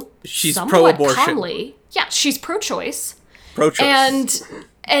issue. She's pro-abortion. Calmly. Yeah, she's pro-choice. Pro-choice.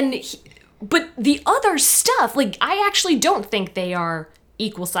 But the other stuff, like, I actually don't think they are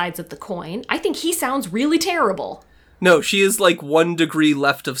equal sides of the coin. I think he sounds really terrible. No, she is like 1 degree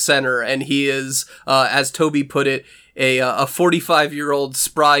left of center, and he is, as Toby put it, a 45-year-old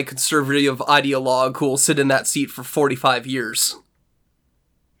spry conservative ideologue who will sit in that seat for 45 years.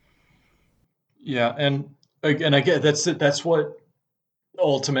 Yeah, and I get that's what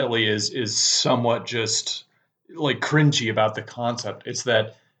ultimately is somewhat just like cringy about the concept. It's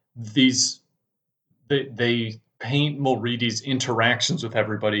that they paint Mulready's interactions with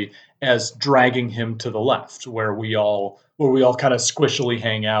everybody as dragging him to the left, where we all kind of squishily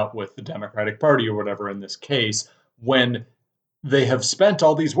hang out with the Democratic Party or whatever in this case, when they have spent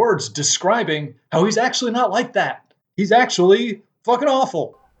all these words describing how he's actually not like that. He's actually fucking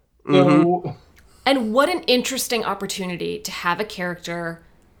awful. Mm-hmm. And what an interesting opportunity to have a character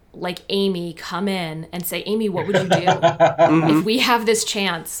like Amy come in and say, Amy, what would you do? If we have this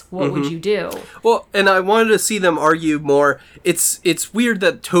chance, what would you do? Well, and I wanted to see them argue more. It's weird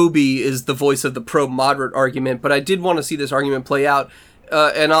that Toby is the voice of the pro-moderate argument, but I did want to see this argument play out.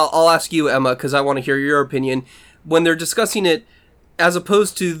 And I'll ask you, Emma, because I want to hear your opinion. When they're discussing it, as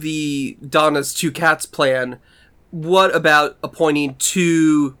opposed to the Donna's Two Cats plan, what about appointing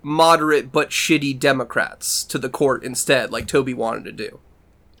 2 moderate but shitty Democrats to the court instead, like Toby wanted to do?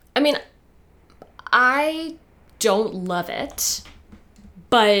 I mean, I don't love it,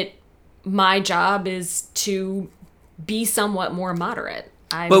 but my job is to be somewhat more moderate.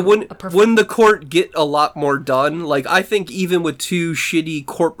 But wouldn't the court get a lot more done? Like, I think even with 2 shitty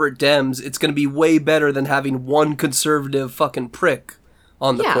corporate Dems, it's going to be way better than having 1 conservative fucking prick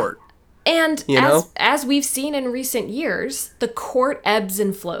on the court. And as we've seen in recent years, the court ebbs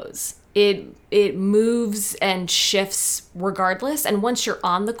and flows. It moves and shifts regardless. And once you're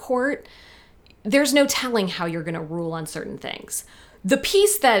on the court, there's no telling how you're going to rule on certain things. The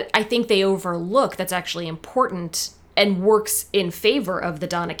piece that I think they overlook that's actually important and works in favor of the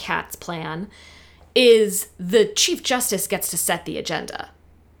Donna Katz plan is the Chief Justice gets to set the agenda.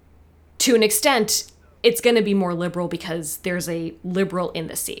 To an extent, it's going to be more liberal because there's a liberal in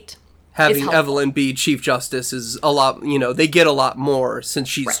the seat. Having Evelyn be Chief Justice is a lot, they get a lot more since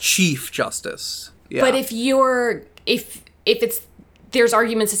she's right. Chief Justice. Yeah. But if there's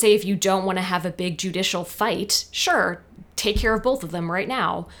arguments to say if you don't want to have a big judicial fight, sure, take care of both of them right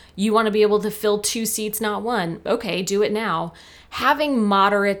now. You want to be able to fill 2 seats, not 1. Okay, do it now. Having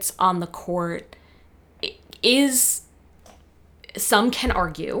moderates on the court is, some can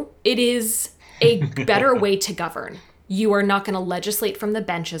argue, it is a better way to govern. You are not going to legislate from the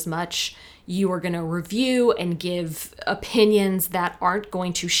bench as much. You are going to review and give opinions that aren't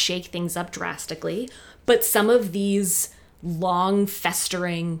going to shake things up drastically. But some of these long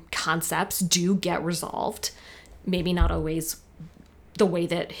festering concepts do get resolved. Maybe not always the way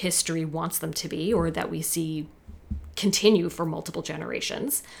that history wants them to be or that we see continue for multiple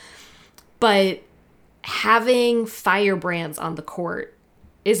generations. But having firebrands on the court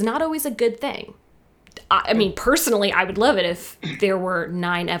is not always a good thing. I mean, personally, I would love it if there were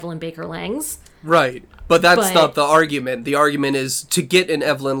 9 Evelyn Baker Langs. Right. But that's not the argument. The argument is to get an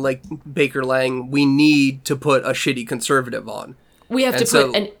Evelyn Baker Lang, we need to put a shitty conservative on. We have to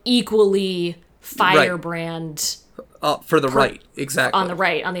put an equally firebrand for the right, exactly. On the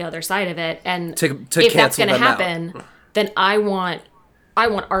right, on the other side of it. And to if that's going to happen, then I want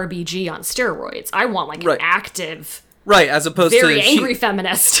RBG on steroids. I want an active, right, as opposed very to angry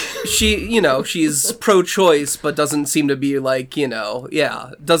feminist. She's pro-choice, but doesn't seem to be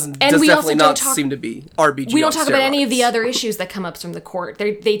does definitely not seem to be RBG. We don't talk steroids. about any of the other issues that come up from the court.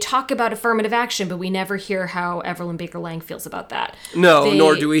 They talk about affirmative action, but we never hear how Evelyn Baker Lang feels about that. No,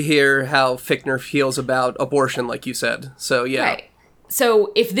 nor do we hear how Fichtner feels about abortion, like you said. So yeah. Right.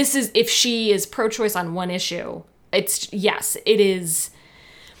 So if she is pro-choice on one issue, it is.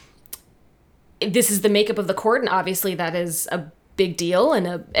 This is the makeup of the court, and obviously that is a big deal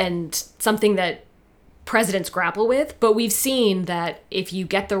and something that presidents grapple with. But we've seen that if you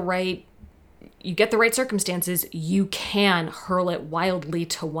get the right circumstances, you can hurl it wildly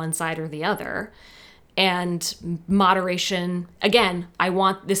to one side or the other. And moderation, again,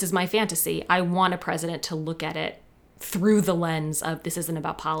 this is my fantasy. I want a president to look at it through the lens of this isn't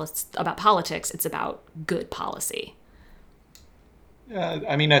about politics, it's about good policy.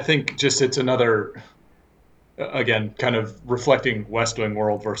 I mean, I think just it's another, again, kind of reflecting West Wing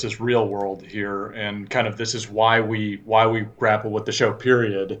world versus real world here, and kind of this is why we grapple with the show,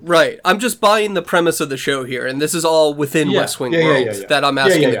 period. Right. I'm just buying the premise of the show here, and this is all within West Wing world that I'm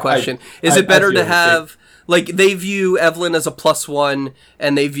asking the question. Is it better to have, they view Evelyn as a +1,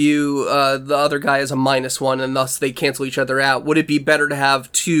 and they view the other guy as a -1, and thus they cancel each other out. Would it be better to have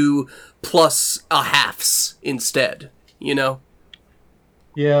 2 plus a halves instead,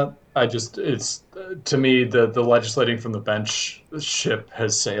 Yeah, it's to me the legislating from the bench ship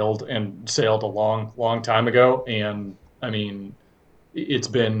has sailed a long, long time ago, and I mean, it's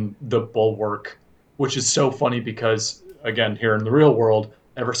been the bulwark, which is so funny because again, here in the real world,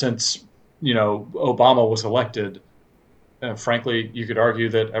 ever since Obama was elected, frankly, you could argue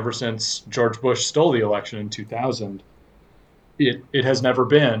that ever since George Bush stole the election in 2000, it has never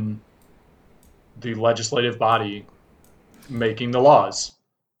been the legislative body making the laws.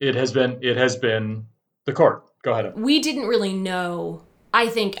 It has been the court. Go ahead. We didn't really know. I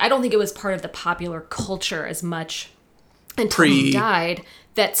don't think it was part of the popular culture as much until he died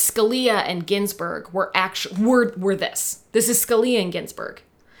that Scalia and Ginsburg were this. This is Scalia and Ginsburg.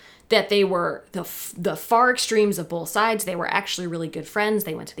 That they were the far extremes of both sides. They were actually really good friends.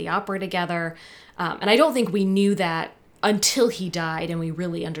 They went to the opera together. And I don't think we knew that until he died and we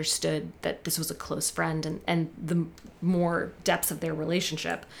really understood that this was a close friend and the more depths of their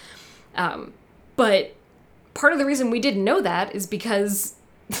relationship. But part of the reason we didn't know that is because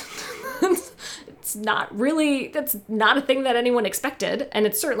that's not a thing that anyone expected. And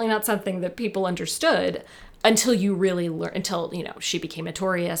it's certainly not something that people understood until you really learn, until, she became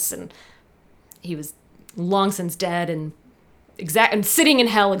notorious and he was long since dead and sitting in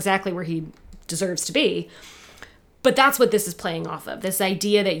hell exactly where he deserves to be. But that's what this is playing off of, this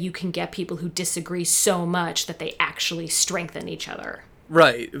idea that you can get people who disagree so much that they actually strengthen each other.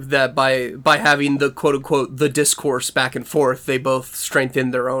 Right, that by having the quote-unquote the discourse back and forth, they both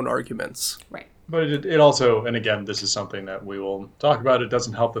strengthen their own arguments. Right. But it also, and again, this is something that we will talk about, it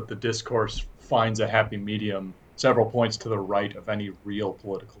doesn't help that the discourse finds a happy medium several points to the right of any real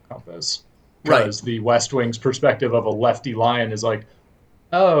political compass. Right. Because the West Wing's perspective of a lefty lion is like,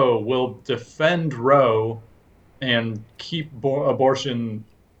 oh, we'll defend Roe and keep abortion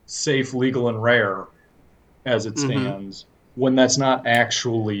safe, legal, and rare as it stands, when that's not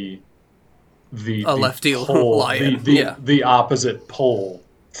actually the lefty pole, lion. the opposite pole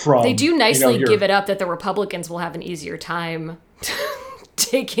from. They do nicely give it up that the Republicans will have an easier time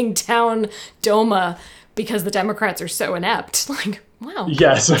taking down DOMA because the Democrats are so inept. Like, wow.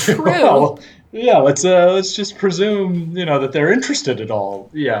 Yes. True. Well, yeah, let's just presume, that they're interested at all.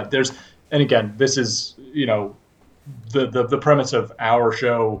 Yeah, and again, this is, the premise of our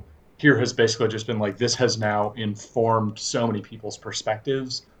show here has basically just been like, this has now informed so many people's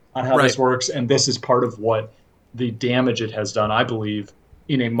perspectives on how this works, and this is part of what the damage it has done, I believe,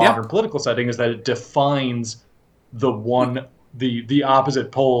 in a modern political setting, is that it defines the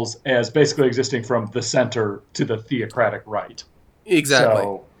opposite poles as basically existing from the center to the theocratic right. Exactly.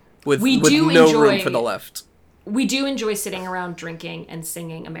 So, with no room for the left. We do enjoy sitting around drinking and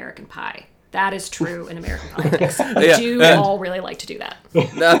singing American Pie. That is true in American politics. We do all really like to do that.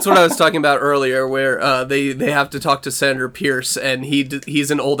 That's what I was talking about earlier, where they have to talk to Senator Pierce, and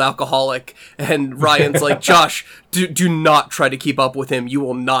he's an old alcoholic, and Ryan's like, Josh, do not try to keep up with him. You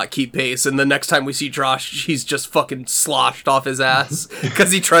will not keep pace. And the next time we see Josh, he's just fucking sloshed off his ass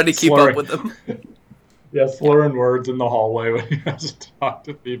because he tried to keep up with him. Yeah, slurring words in the hallway when he has to talk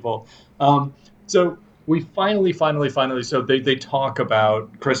to people. So we finally, so they talk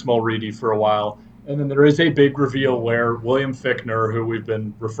about Chris Mulready for a while, and then there is a big reveal where William Fichtner, who we've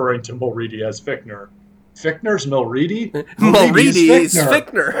been referring to Mulready as Fichtner. Fichtner's Mulready? Mulready's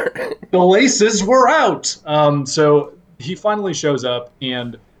Fichtner. The laces were out! So he finally shows up,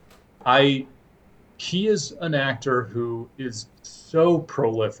 and he is an actor who is so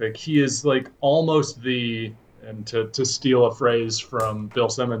prolific. He is like almost and to steal a phrase from Bill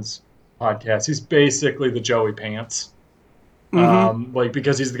Simmons' podcast, he's basically the Joey Pants.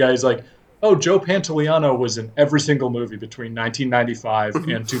 Because he's the guy who's like, oh, Joe Pantoliano was in every single movie between 1995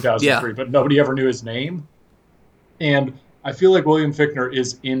 and 2003, but nobody ever knew his name. And I feel like William Fichtner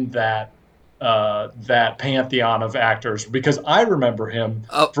is in that pantheon of actors, because I remember him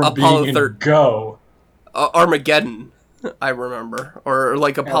from Apollo being in Go. Armageddon, I remember, or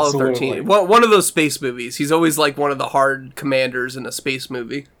like Apollo Absolutely. 13. Well, one of those space movies. He's always like one of the hard commanders in a space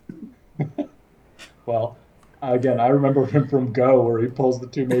movie. Well, again, I remember him from Go, where he pulls the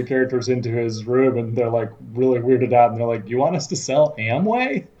two main characters into his room, and they're like really weirded out, and they're like, "You want us to sell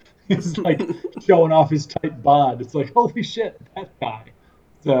Amway?" He's like showing off his tight bod. It's like, holy shit, that guy.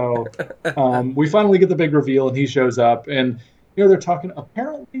 So we finally get the big reveal, and he shows up, and they're talking.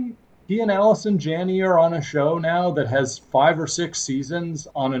 Apparently, he and Allison Janney are on a show now that has 5 or 6 seasons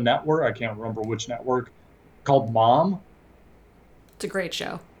on a network. I can't remember which network, called Mom. It's a great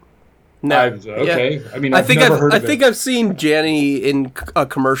show. No, okay. Yeah. I mean, I think I've seen Janney in a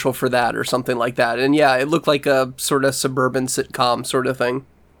commercial for that or something like that, and yeah, it looked like a sort of suburban sitcom sort of thing.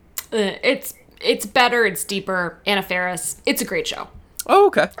 It's better. It's deeper. Anna Faris. It's a great show. Oh,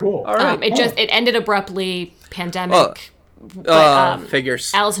 okay, cool. All right. It ended abruptly. Pandemic.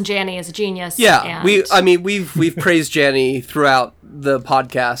 Figures. Allison Janney is a genius. Yeah, we've praised Janney throughout the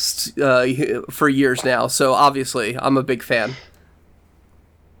podcast for years now, so obviously I'm a big fan.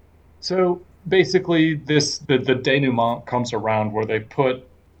 So basically, the denouement comes around where they put,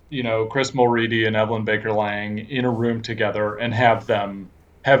 Chris Mulready and Evelyn Baker Lang in a room together and have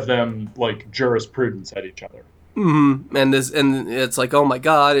them like jurisprudence at each other. Mm-hmm. And it's like, oh my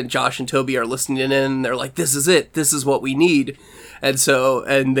god! And Josh and Toby are listening in, and they're like, "This is it. This is what we need." And so,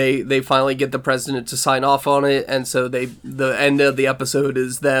 they finally get the president to sign off on it. And so the end of the episode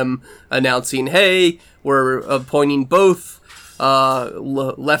is them announcing, "Hey, we're appointing both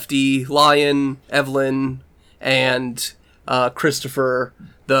lefty lion Evelyn and Christopher,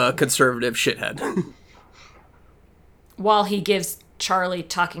 the conservative shithead." While he gives Charlie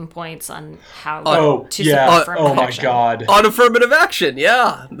talking points on how to yeah. affirmative Oh my action. god. On affirmative action,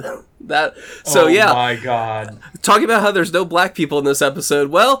 yeah. Oh my god. Talking about how there's no black people in this episode.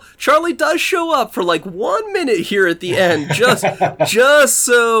 Well, Charlie does show up for like 1 minute here at the end, just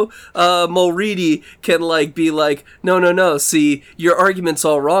so Mulready can be like, no. See, your argument's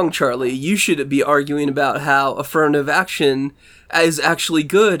all wrong, Charlie. You should be arguing about how affirmative action is actually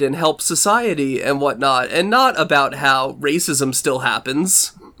good and helps society and whatnot, and not about how racism still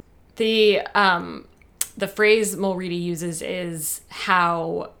happens. The phrase Mulready uses is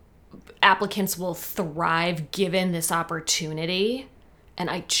how applicants will thrive given this opportunity, and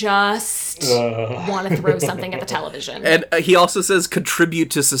I just want to throw something at the television. And he also says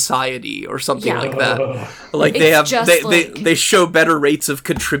contribute to society or something like that. Like they show better rates of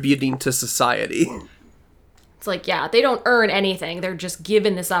contributing to society. It's like, yeah, they don't earn anything. They're just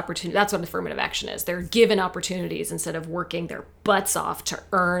given this opportunity. That's what affirmative action is. They're given opportunities instead of working their butts off to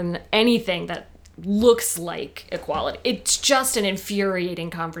earn anything that looks like equality. It's just an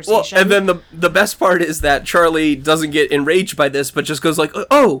infuriating conversation. Well, and then the best part is that Charlie doesn't get enraged by this, but just goes like,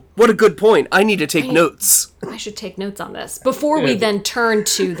 oh, what a good point. I need to take notes. I should take notes on this. Before we then turn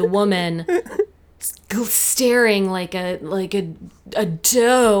to the woman staring like a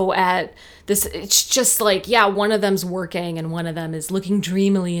doe at this. It's just like, yeah, one of them's working and one of them is looking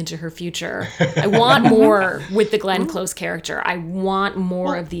dreamily into her future. I want more with the Glenn Close character. I want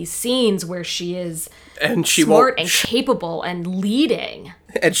more of these scenes where she is smart and capable and leading.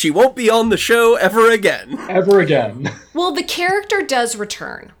 And she won't be on the show ever again. Ever again. Well, the character does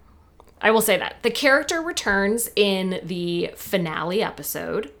return. I will say that. The character returns in the finale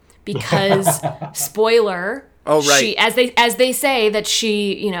episode because, spoiler... Oh, right. She, as they say that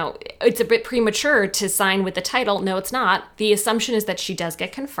she, you know, it's a bit premature to sign with the title. No, it's not. The assumption is that she does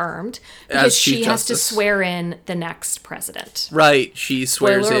get confirmed because she has to swear in the next president. Right. She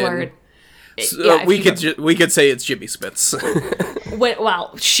swears Spoiler in. alert. So we could say it's Jimmy Smits.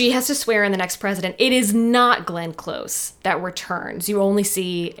 Well, she has to swear in the next president. It is not Glenn Close that returns. You only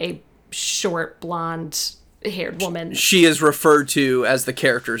see a short blonde haired woman. She is referred to as the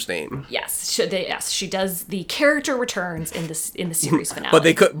character's name. Yes, she does. The character returns in the series finale.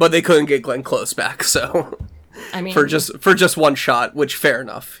 But they couldn't get Glenn Close back, so I mean, for just one shot, which fair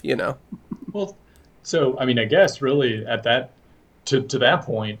enough, you know. Well, so I mean, I guess really at that to that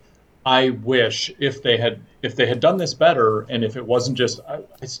point, I wish if they had done this better, and if it wasn't just,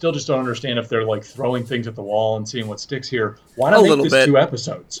 I still just don't understand if they're like throwing things at the wall and seeing what sticks here. Why not make this 2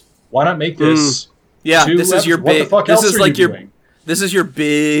 episodes? Why not make this? Yeah, this is your big. This is like your. Doing? This is your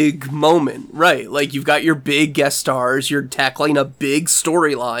big moment, right? Like you've got your big guest stars. You're tackling a big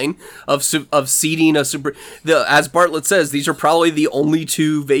storyline of seeding a super. As Bartlett says, these are probably the only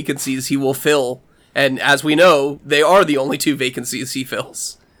 2 vacancies he will fill, and as we know, they are the only 2 vacancies he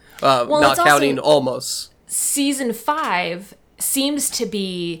fills. Not counting almost. Season 5 seems to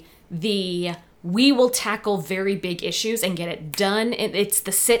be we will tackle very big issues and get it done. It's the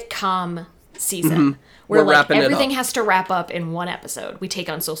sitcom season where like everything has to wrap up in one episode. We take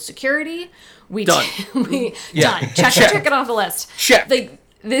on Social Security. Done. Done. Check it off the list. Check.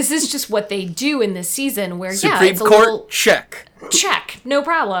 This is just what they do in this season where Supreme it's a Court check. No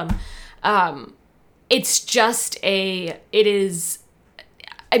problem. It's just it is.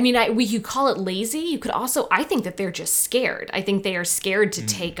 I mean, you could call it lazy. You could also, I think that they're just scared. I think they are scared to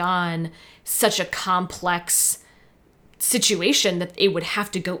take on such a complex situation that it would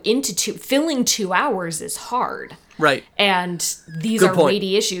have to go into filling 2 hours is hard. Right. And these are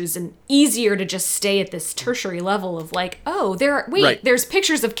weighty issues and easier to just stay at this tertiary level of like, oh, there's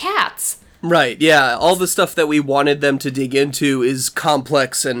pictures of cats. Right, yeah. All the stuff that we wanted them to dig into is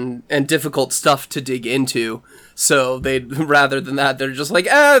complex and difficult stuff to dig into. So rather than that, they're just like,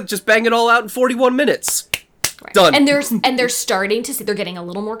 just bang it all out in 41 minutes. Right. Done. And they're starting to see, they're getting a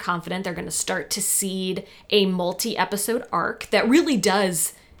little more confident. They're going to start to seed a multi-episode arc that really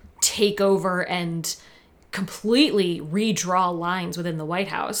does take over and completely redraw lines within the White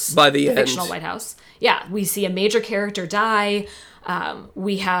House. By the end. Fictional White House. Yeah, we see a major character die.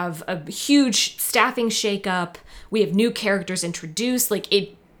 We have a huge staffing shakeup. We have new characters introduced.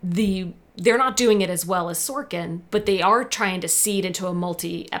 They're not doing it as well as Sorkin, but they are trying to seed into a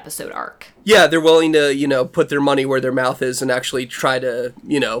multi-episode arc. Yeah, they're willing to, put their money where their mouth is and actually try to,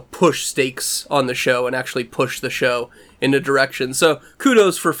 push stakes on the show and actually push the show in a direction. So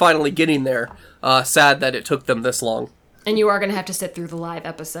kudos for finally getting there. Sad that it took them this long. And you are going to have to sit through the live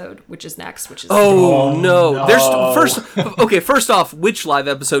episode, which is next, which is... Oh, no. There's first off, which live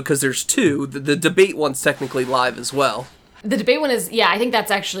episode? Because there's 2. The debate one's technically live as well. The debate one is, I think that's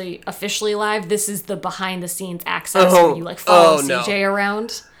actually officially live. This is the behind-the-scenes access where you, follow CJ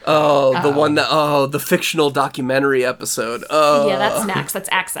around. The fictional documentary episode. Yeah, that's next. That's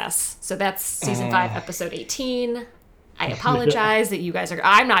access. So that's season 5, episode 18. I apologize that you guys are...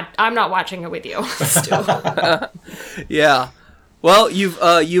 I'm not watching it with you still. Yeah. Well,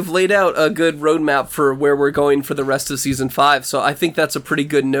 you've laid out a good roadmap for where we're going for the rest of season 5, so I think that's a pretty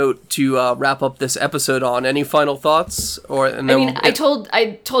good note to wrap up this episode on. Any final thoughts? I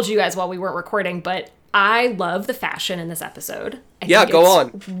told you guys while we weren't recording, but I love the fashion in this episode. Go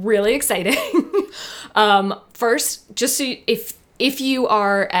on. Really exciting. First, just so if you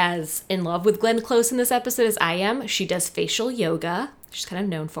are as in love with Glenn Close in this episode as I am, she does facial yoga She's kind of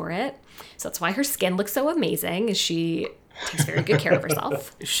known for it. So that's why her skin looks so amazing, is she takes very good care of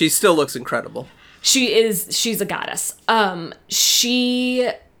herself. She still looks incredible. She's a goddess. She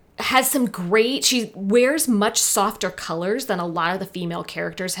has she wears much softer colors than a lot of the female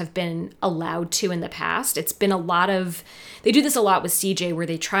characters have been allowed to in the past. It's been they do this a lot with CJ, where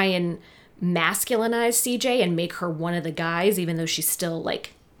they try and masculinize CJ and make her one of the guys, even though she's still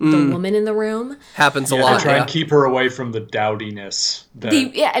like the woman in the room. Happens a lot. Try and keep her away from the dowdiness.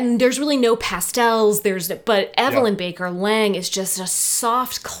 And there's really no pastels. But Evelyn Baker Lang is just a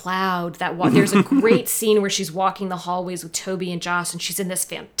soft cloud. There's a great scene where she's walking the hallways with Toby and Josh, and she's in this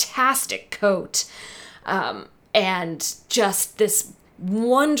fantastic coat, and just this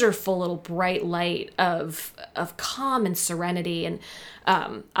wonderful little bright light of calm and serenity. And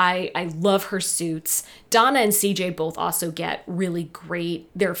I love her suits. Donna and CJ both also get really great.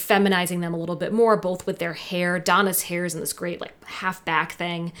 They're feminizing them a little bit more, both with their hair. Donna's hair is in this great like half back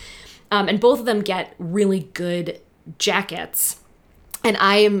thing. And both of them get really good jackets. And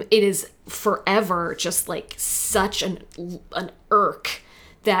it is forever just like such an irk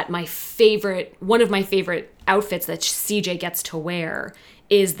that one of my favorite outfits that CJ gets to wear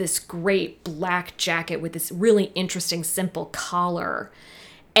is this great black jacket with this really interesting, simple collar.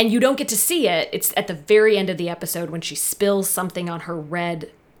 And you don't get to see it. It's at the very end of the episode when she spills something on her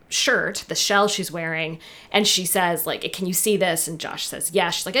red shirt, the shell she's wearing, and she says, like, can you see this? And Josh says,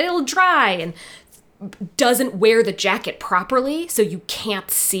 yes. She's like, it'll dry, and doesn't wear the jacket properly, so you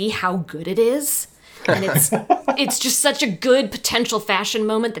can't see how good it is. And it's just such a good potential fashion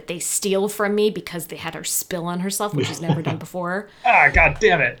moment that they steal from me because they had her spill on herself, which she's never done before. God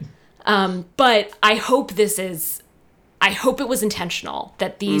damn it. But I hope it was intentional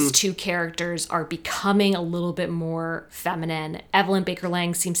that these two characters are becoming a little bit more feminine. Evelyn Baker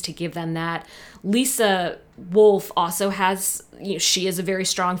Lang seems to give them that. Lisa Wolf also has, she is a very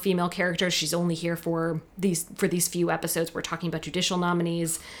strong female character. She's only here for these few episodes. We're talking about judicial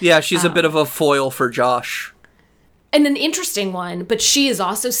nominees. Yeah, she's a bit of a foil for Josh. And an interesting one, but she is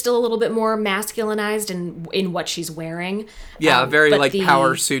also still a little bit more masculinized in what she's wearing. Yeah, very like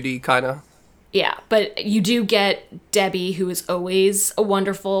power suity kind of. Yeah, but you do get Debbie, who is always a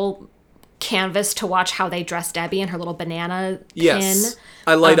wonderful canvas to watch how they dress Debbie and her little banana yes. pin.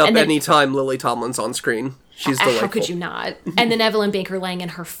 I light up any time Lily Tomlin's on screen. She's delightful. How could you not? And then Evelyn Baker Lang in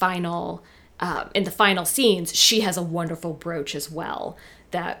her in the final scenes, she has a wonderful brooch as well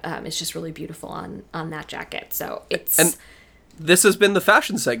that is just really beautiful on that jacket. So it's... And this has been the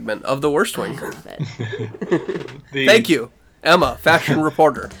fashion segment of The Worst Wing. I love it. Thank you, Emma, fashion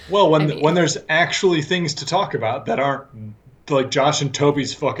reporter. Well, when there's actually things to talk about that aren't like Josh and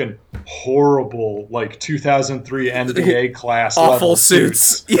Toby's fucking horrible like 2003 NBA class awful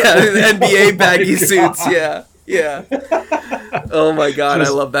suits. Yeah, NBA baggy suits. Yeah. Oh my god,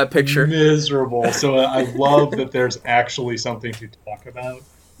 just I love that picture. Miserable. So I love that there's actually something to talk about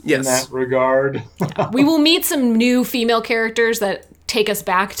in that regard. We will meet some new female characters that take us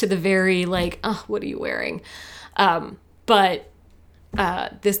back to the very like, oh, what are you wearing? But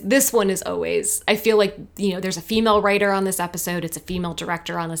this one is always, I feel like, there's a female writer on this episode. It's a female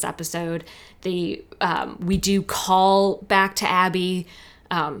director on this episode. We do call back to Abby.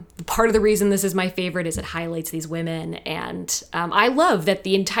 Part of the reason this is my favorite is it highlights these women. And I love that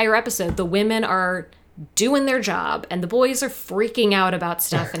the entire episode, the women are doing their job and the boys are freaking out about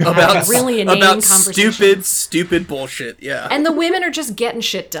stuff and having really inane conversations. Stupid bullshit. Yeah. And the women are just getting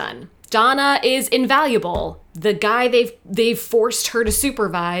shit done. Donna is invaluable. The guy they've forced her to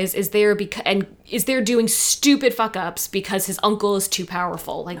supervise is there doing stupid fuck ups because his uncle is too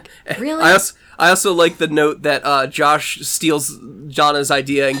powerful. Like, really? I also like the note that Josh steals Donna's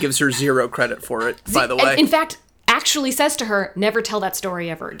idea and gives her zero credit for it. By the way, in fact, actually says to her, "Never tell that story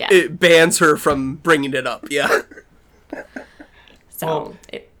ever again." It bans her from bringing it up. Yeah.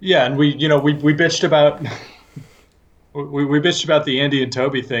 And we bitched about. We bitched about the Andy and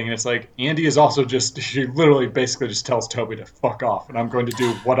Toby thing, and it's like, Andy is also she literally basically just tells Toby to fuck off, and I'm going to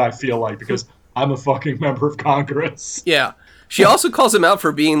do what I feel like because I'm a fucking member of Congress. Yeah. She also calls him out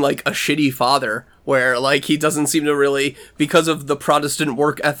for being, like, a shitty father, where, like, he doesn't seem to really, because of the Protestant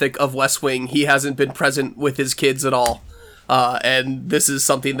work ethic of West Wing, he hasn't been present with his kids at all. And this is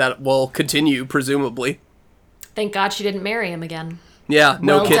something that will continue, presumably. Thank God she didn't marry him again. Yeah,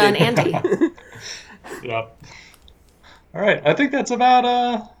 no kidding. Well done, Andy. Yep. All right, I think that's about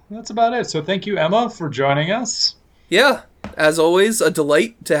it. So thank you, Emma, for joining us. Yeah, as always, a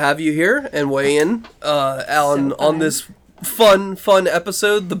delight to have you here and weigh in on this fun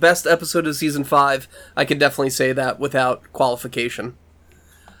episode, the best episode of season 5. I can definitely say that without qualification.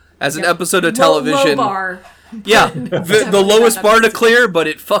 As an episode of television, low bar. Yeah, the lowest bar to clear, but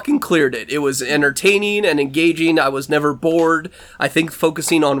it fucking cleared it. It was entertaining and engaging. I was never bored. I think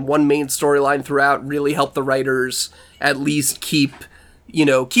focusing on one main storyline throughout really helped the writers at least keep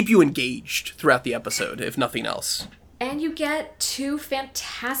you engaged throughout the episode, if nothing else. And you get 2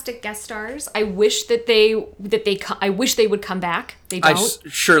 fantastic guest stars. I wish I wish they would come back. They don't. I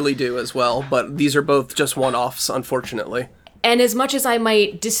surely do as well, but these are both just one-offs, unfortunately. And as much as I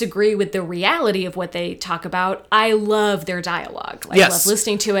might disagree with the reality of what they talk about, I love their dialogue. I love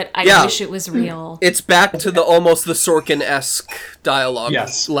listening to it. I wish it was real. It's back to almost the Sorkin-esque dialogue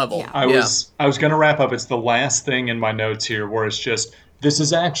level. Yeah. I was going to wrap up. It's the last thing in my notes here where it's just, this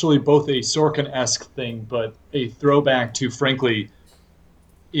is actually both a Sorkin-esque thing, but a throwback to, frankly,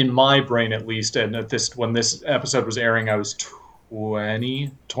 in my brain at least, and when this episode was airing, I was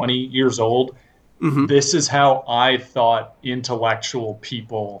 20 years old. Mm-hmm. This is how I thought intellectual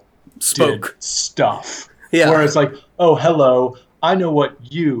people did stuff. Yeah. Where it's like, oh, hello, I know what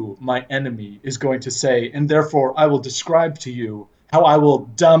you, my enemy, is going to say, and therefore I will describe to you how I will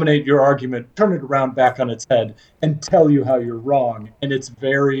dominate your argument, turn it around back on its head, and tell you how you're wrong. And it's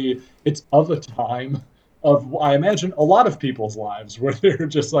of a time of, I imagine, a lot of people's lives where they're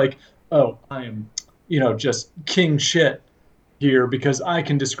just like, oh, I am, just king shit here because I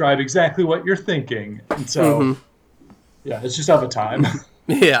can describe exactly what you're thinking. And so, yeah, it's just of a time.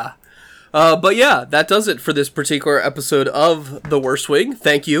 Yeah. But yeah, that does it for this particular episode of The Worst Wing.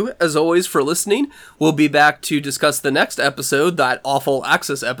 Thank you, as always, for listening. We'll be back to discuss the next episode, that awful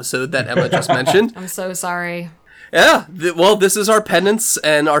Axis episode that Emma just mentioned. I'm so sorry. Yeah, well, this is our penance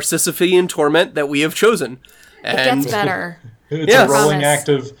and our Sisyphean torment that we have chosen. It gets better. It's a rolling act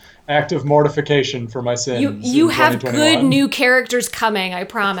of mortification for my sins. You have good new characters coming, I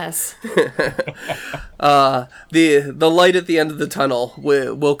promise. The light at the end of the tunnel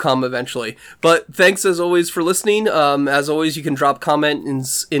will come eventually. But thanks as always for listening. As always, you can drop comment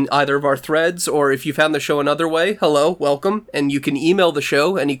in either of our threads, or if you found the show another way, hello, welcome. And you can email the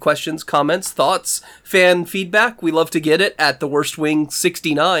show any questions, comments, thoughts, fan feedback. We love to get it at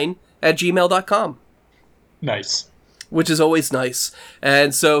theworstwing69@gmail.com. Nice. Which is always nice.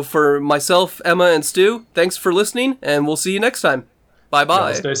 And so for myself, Emma, and Stu, thanks for listening, and we'll see you next time.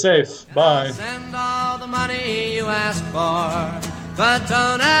 Bye-bye. Stay safe. Bye. Send all the money you ask for, but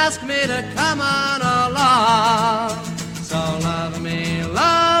don't ask me to come on along.